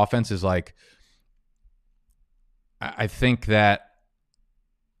Carolina offense is like, I think that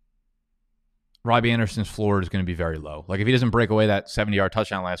Robbie Anderson's floor is going to be very low. Like if he doesn't break away that 70-yard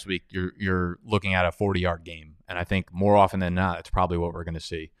touchdown last week, you're looking at a 40-yard game. And I think more often than not, it's probably what we're going to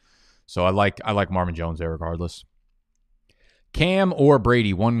see. So I like Marvin Jones there regardless. Cam or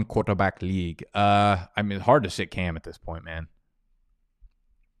Brady, 1 quarterback league. Hard to sit Cam at this point, man.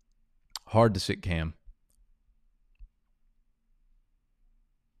 Hard to sit Cam.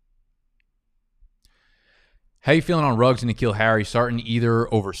 How you feeling on Ruggs and N'Keal Harry starting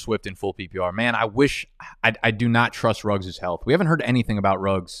either over Swift in full PPR? Man, I wish I do not trust Ruggs' health. We haven't heard anything about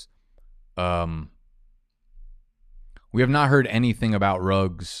Ruggs. We have not heard anything about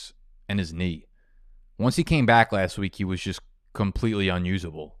Ruggs and his knee. Once he came back last week, he was just completely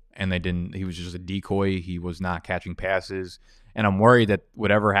unusable. And he was just a decoy. He was not catching passes. And I'm worried that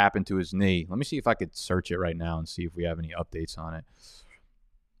whatever happened to his knee. Let me see if I could search it right now and see if we have any updates on it.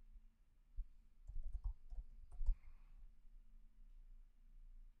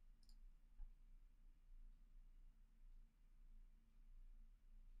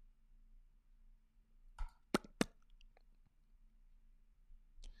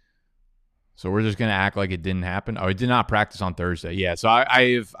 So we're just gonna act like it didn't happen. Oh, it did not practice on Thursday. Yeah. So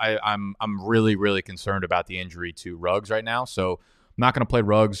I'm really, really concerned about the injury to Ruggs right now. So I'm not gonna play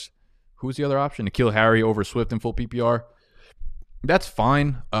Ruggs. Who's the other option? N'Keal Harry over Swift in full PPR. That's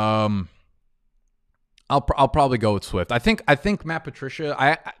fine. I'll probably go with Swift. I think Matt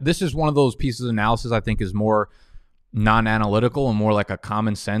Patricia. This is one of those pieces of analysis I think is more non-analytical and more like a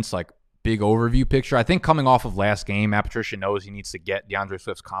common sense, like big overview picture. I think coming off of last game, Matt Patricia knows he needs to get DeAndre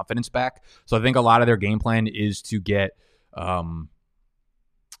Swift's confidence back. So I think a lot of their game plan is to get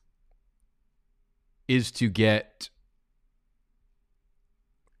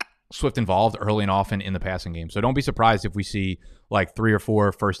Swift involved early and often in the passing game. So don't be surprised if we see like 3 or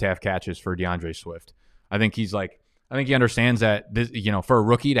 4 first half catches for DeAndre Swift. I think he understands that this, for a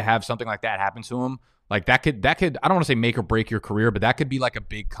rookie to have something like that happen to him, like that could I don't want to say make or break your career, but that could be like a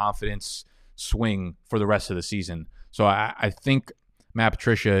big confidence swing for the rest of the season. So I think Matt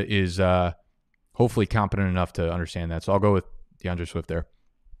Patricia is hopefully competent enough to understand that. So I'll go with DeAndre Swift there.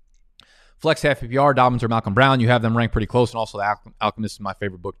 Flex half PPR, Dobbins or Malcolm Brown. You have them ranked pretty close, and also The Alchemist is my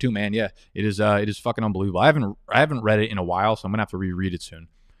favorite book too, man. Yeah, it is fucking unbelievable. I haven't read it in a while, so I'm gonna have to reread it soon.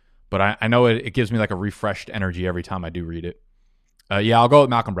 But I know it gives me like a refreshed energy every time I do read it. I'll go with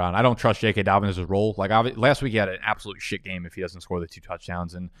Malcolm Brown. I don't trust J.K. Dobbins' role. Like last week, he had an absolute shit game if he doesn't score the 2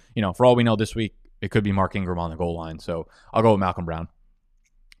 touchdowns. And, for all we know this week, it could be Mark Ingram on the goal line. So I'll go with Malcolm Brown.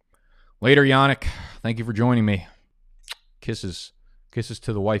 Later, Yannick. Thank you for joining me. Kisses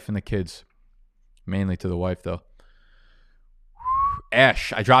to the wife and the kids. Mainly to the wife, though.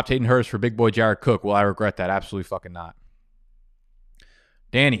 Ash, I dropped Hayden Hurst for big boy Jared Cook. Will I regret that? Absolutely fucking not.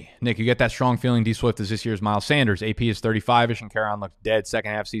 Danny, Nick, you get that strong feeling D Swift is this year's Miles Sanders. AP is 35-ish and Carolina looks dead.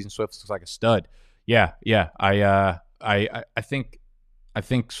 Second half season, Swift looks like a stud. Yeah. I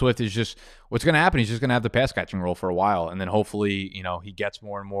think Swift is just what's going to happen. He's just going to have the pass catching role for a while, and then hopefully, he gets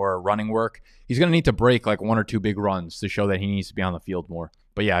more and more running work. He's going to need to break like one or two big runs to show that he needs to be on the field more.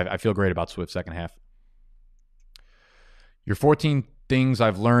 But yeah, I feel great about Swift second half. Your 14 things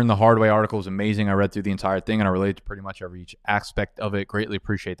I've learned the hard way article is amazing. I read through the entire thing and I related to pretty much every each aspect of it. Greatly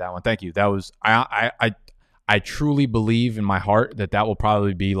appreciate that one. Thank you. That was I truly believe in my heart that will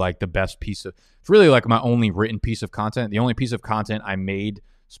probably be like the best piece of. It's really like my only written piece of content. The only piece of content I made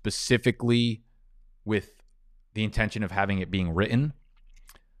specifically with the intention of having it being written.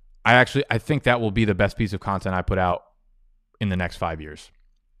 I think that will be the best piece of content I put out in the next 5 years.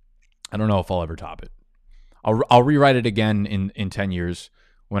 I don't know if I'll ever top it. I'll rewrite it again in 10 years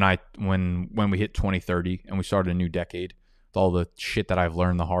when we hit 2030 and we start a new decade with all the shit that I've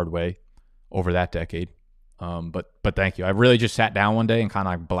learned the hard way over that decade. But thank you. I really just sat down one day and kind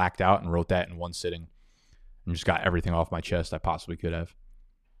of blacked out and wrote that in one sitting and just got everything off my chest I possibly could have.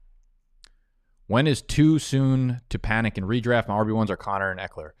 When is too soon to panic and redraft? My RB1s are Connor and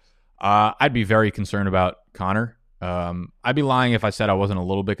Eckler. I'd be very concerned about Connor. I'd be lying if I said I wasn't a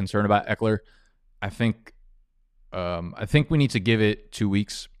little bit concerned about Eckler. I think we need to give it 2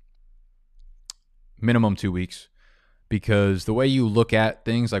 weeks, minimum 2 weeks, because the way you look at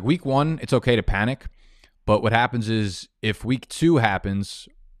things, like week 1, it's okay to panic. But what happens is if week 2 happens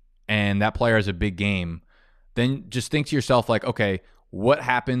and that player has a big game, then just think to yourself like, okay, what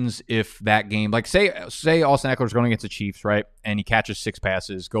happens if that game, like say Austin Eckler's going against the Chiefs, right? And he catches 6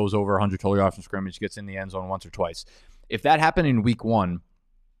 passes, goes over 100 total yards from scrimmage, gets in the end zone once or twice. If that happened in week 1,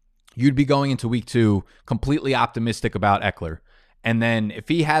 you'd be going into week 2 completely optimistic about Eckler. And then if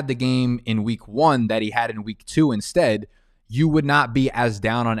he had the game in week 1 that he had in week 2 instead, you would not be as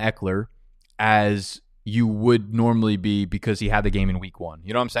down on Eckler as you would normally be because he had the game in week 1.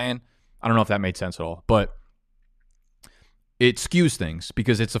 You know what I'm saying? I don't know if that made sense at all, but it skews things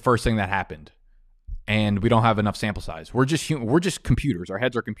because it's the first thing that happened. And we don't have enough sample size. We're just computers. Our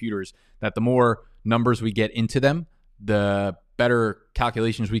heads are computers that the more numbers we get into them, the better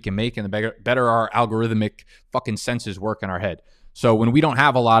calculations we can make and the better our algorithmic fucking senses work in our head. So when we don't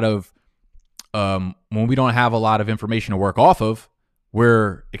have a lot of information to work off of,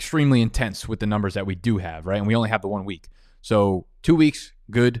 we're extremely intense with the numbers that we do have, right? And we only have the 1 week. So 2 weeks,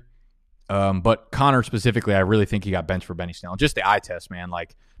 good. But Connor specifically, I really think he got benched for Benny Snell. Just the eye test, man.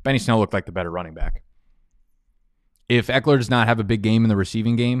 Like Benny Snell looked like the better running back. If Eckler does not have a big game in the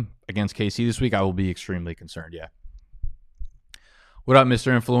receiving game against KC this week, I will be extremely concerned, yeah. What up,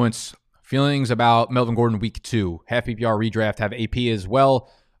 Mr. Influence? Feelings about Melvin Gordon week 2. Half PPR redraft, have AP as well.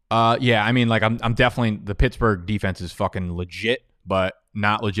 Yeah, I mean, like I'm definitely, the Pittsburgh defense is fucking legit, but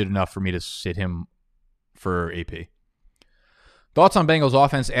not legit enough for me to sit him for AP. Thoughts on Bengals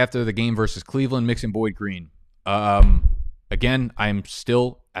offense after the game versus Cleveland, Mixon, Boyd, Green. Again, I'm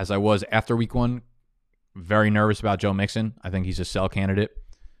still, as I was after week 1, very nervous about Joe Mixon. I think he's a sell candidate.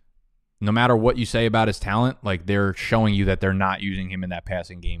 No matter what you say about his talent, like they're showing you that they're not using him in that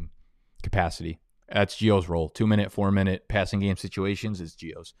passing game capacity. That's Gio's role. 2-minute, 4-minute passing game situations is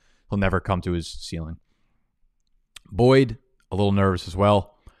Gio's. He'll never come to his ceiling. Boyd, a little nervous as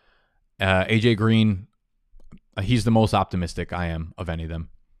well. AJ Green, he's the most optimistic I am of any of them.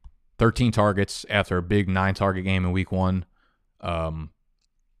 13 targets after a big 9-target game in week 1. Like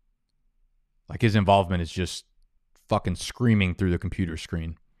his involvement is just fucking screaming through the computer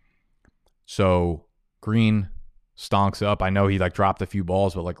screen. So Green stonks up. I know he like dropped a few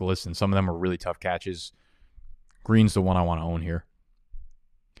balls, but like listen, some of them are really tough catches. Green's the one I want to own here.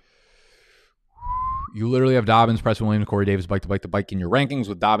 You literally have Dobbins, Preston Williams, Corey Davis, bike to bike in your rankings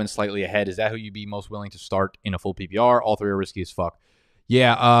with Dobbins slightly ahead. Is that who you'd be most willing to start in a full PPR? All 3 are risky as fuck.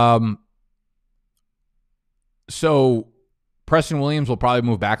 Yeah. So Preston Williams will probably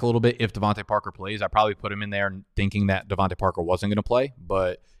move back a little bit if Devontae Parker plays. I probably put him in there thinking that Devontae Parker wasn't going to play,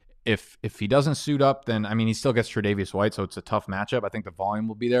 but if he doesn't suit up, then, I mean, he still gets Tre'Davious White, so it's a tough matchup. I think the volume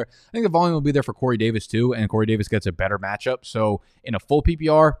will be there. I think the volume will be there for Corey Davis, too, and Corey Davis gets a better matchup. So in a full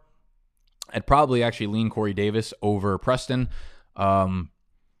PPR, I'd probably actually lean Corey Davis over Preston. And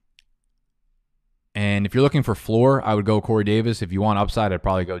if you're looking for floor, I would go Corey Davis. If you want upside, I'd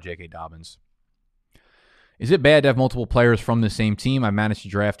probably go J.K. Dobbins. Is it bad to have multiple players from the same team? I managed to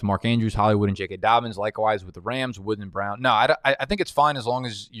draft Mark Andrews, Hollywood, and J.K. Dobbins. Likewise with the Rams, Wood and Brown. No, I think it's fine as long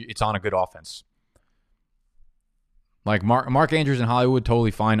as it's on a good offense. Like Mark Andrews and Hollywood, totally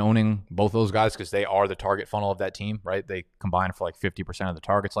fine owning both those guys because they are the target funnel of that team, right? They combined for like 50% of the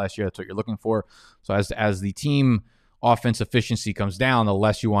targets last year. That's what you're looking for. So as the team offense efficiency comes down, the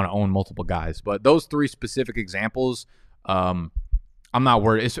less you want to own multiple guys. But those three specific examples, I'm not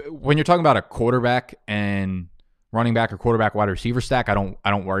worried. It's, when you're talking about a quarterback and running back or quarterback wide receiver stack, I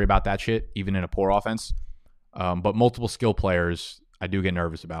don't worry about that shit, even in a poor offense. But multiple skill players, I do get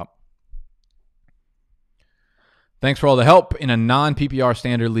nervous about. Thanks for all the help. In a non-PPR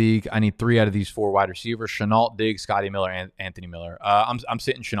standard league, I need 3 out of these 4 wide receivers: Shenault, Diggs, Scotty Miller, and Anthony Miller. I'm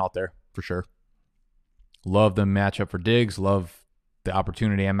sitting Shenault there for sure. Love the matchup for Diggs. Love the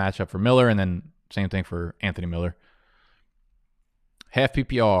opportunity and matchup for Miller. And then same thing for Anthony Miller. Half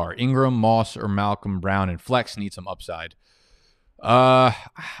PPR, Ingram, Moss, or Malcolm Brown and flex need some upside. I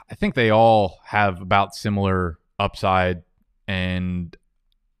think they all have about similar upside, and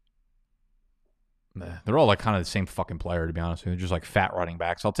they're all like kind of the same fucking player, to be honest with you. They're just like fat running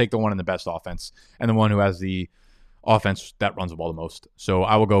backs. I'll take the one in the best offense and the one who has the offense that runs the ball the most. So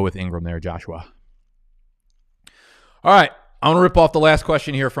I will go with Ingram there, Joshua. All right. I'm going to rip off the last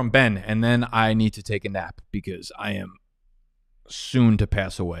question here from Ben, and then I need to take a nap because I am soon to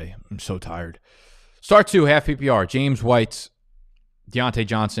pass away. I'm so tired. Start 2, half PPR. James White, Deontay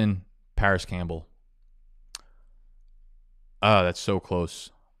Johnson, Paris Campbell. That's so close.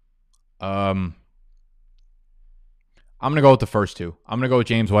 I'm going to go with the first 2. I'm going to go with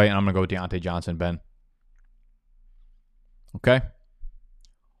James White, and I'm going to go with Deontay Johnson, Ben. Okay?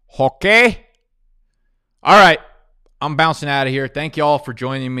 Okay? All right. I'm bouncing out of here. Thank you all for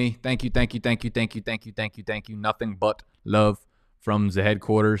joining me. Thank you. Nothing but love from the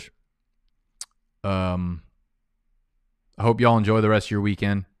headquarters. I hope y'all enjoy the rest of your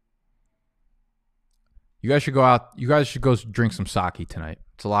weekend. You guys should go out. You guys should go drink some sake tonight.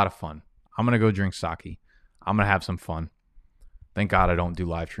 It's a lot of fun. I'm going to go drink sake. I'm going to have some fun. Thank God I don't do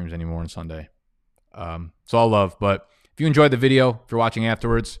live streams anymore on Sunday. It's all love. But if you enjoyed the video, if you're watching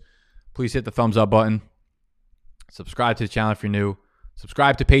afterwards, please hit the thumbs up button. Subscribe to the channel if you're new.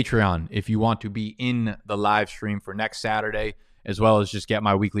 Subscribe to Patreon if you want to be in the live stream for next Saturday, as well as just get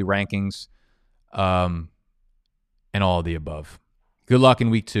my weekly rankings and all of the above. Good luck in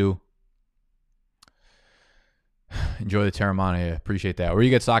week 2. Enjoy the Terramana. Appreciate that. Where you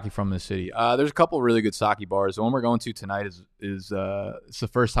get sake from in the city? There's a couple really good sake bars. The one we're going to tonight is it's the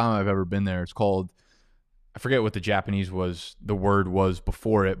first time I've ever been there. It's called, I forget what the Japanese the word was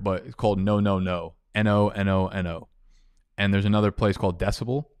before it, but it's called No. N-O-N-O-N-O. And there's another place called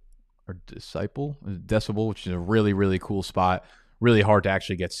Decibel, which is a really, really cool spot. Really hard to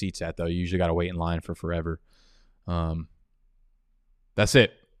actually get seats at, though. You usually got to wait in line for forever. That's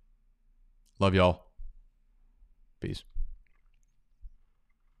it. Love y'all. Peace.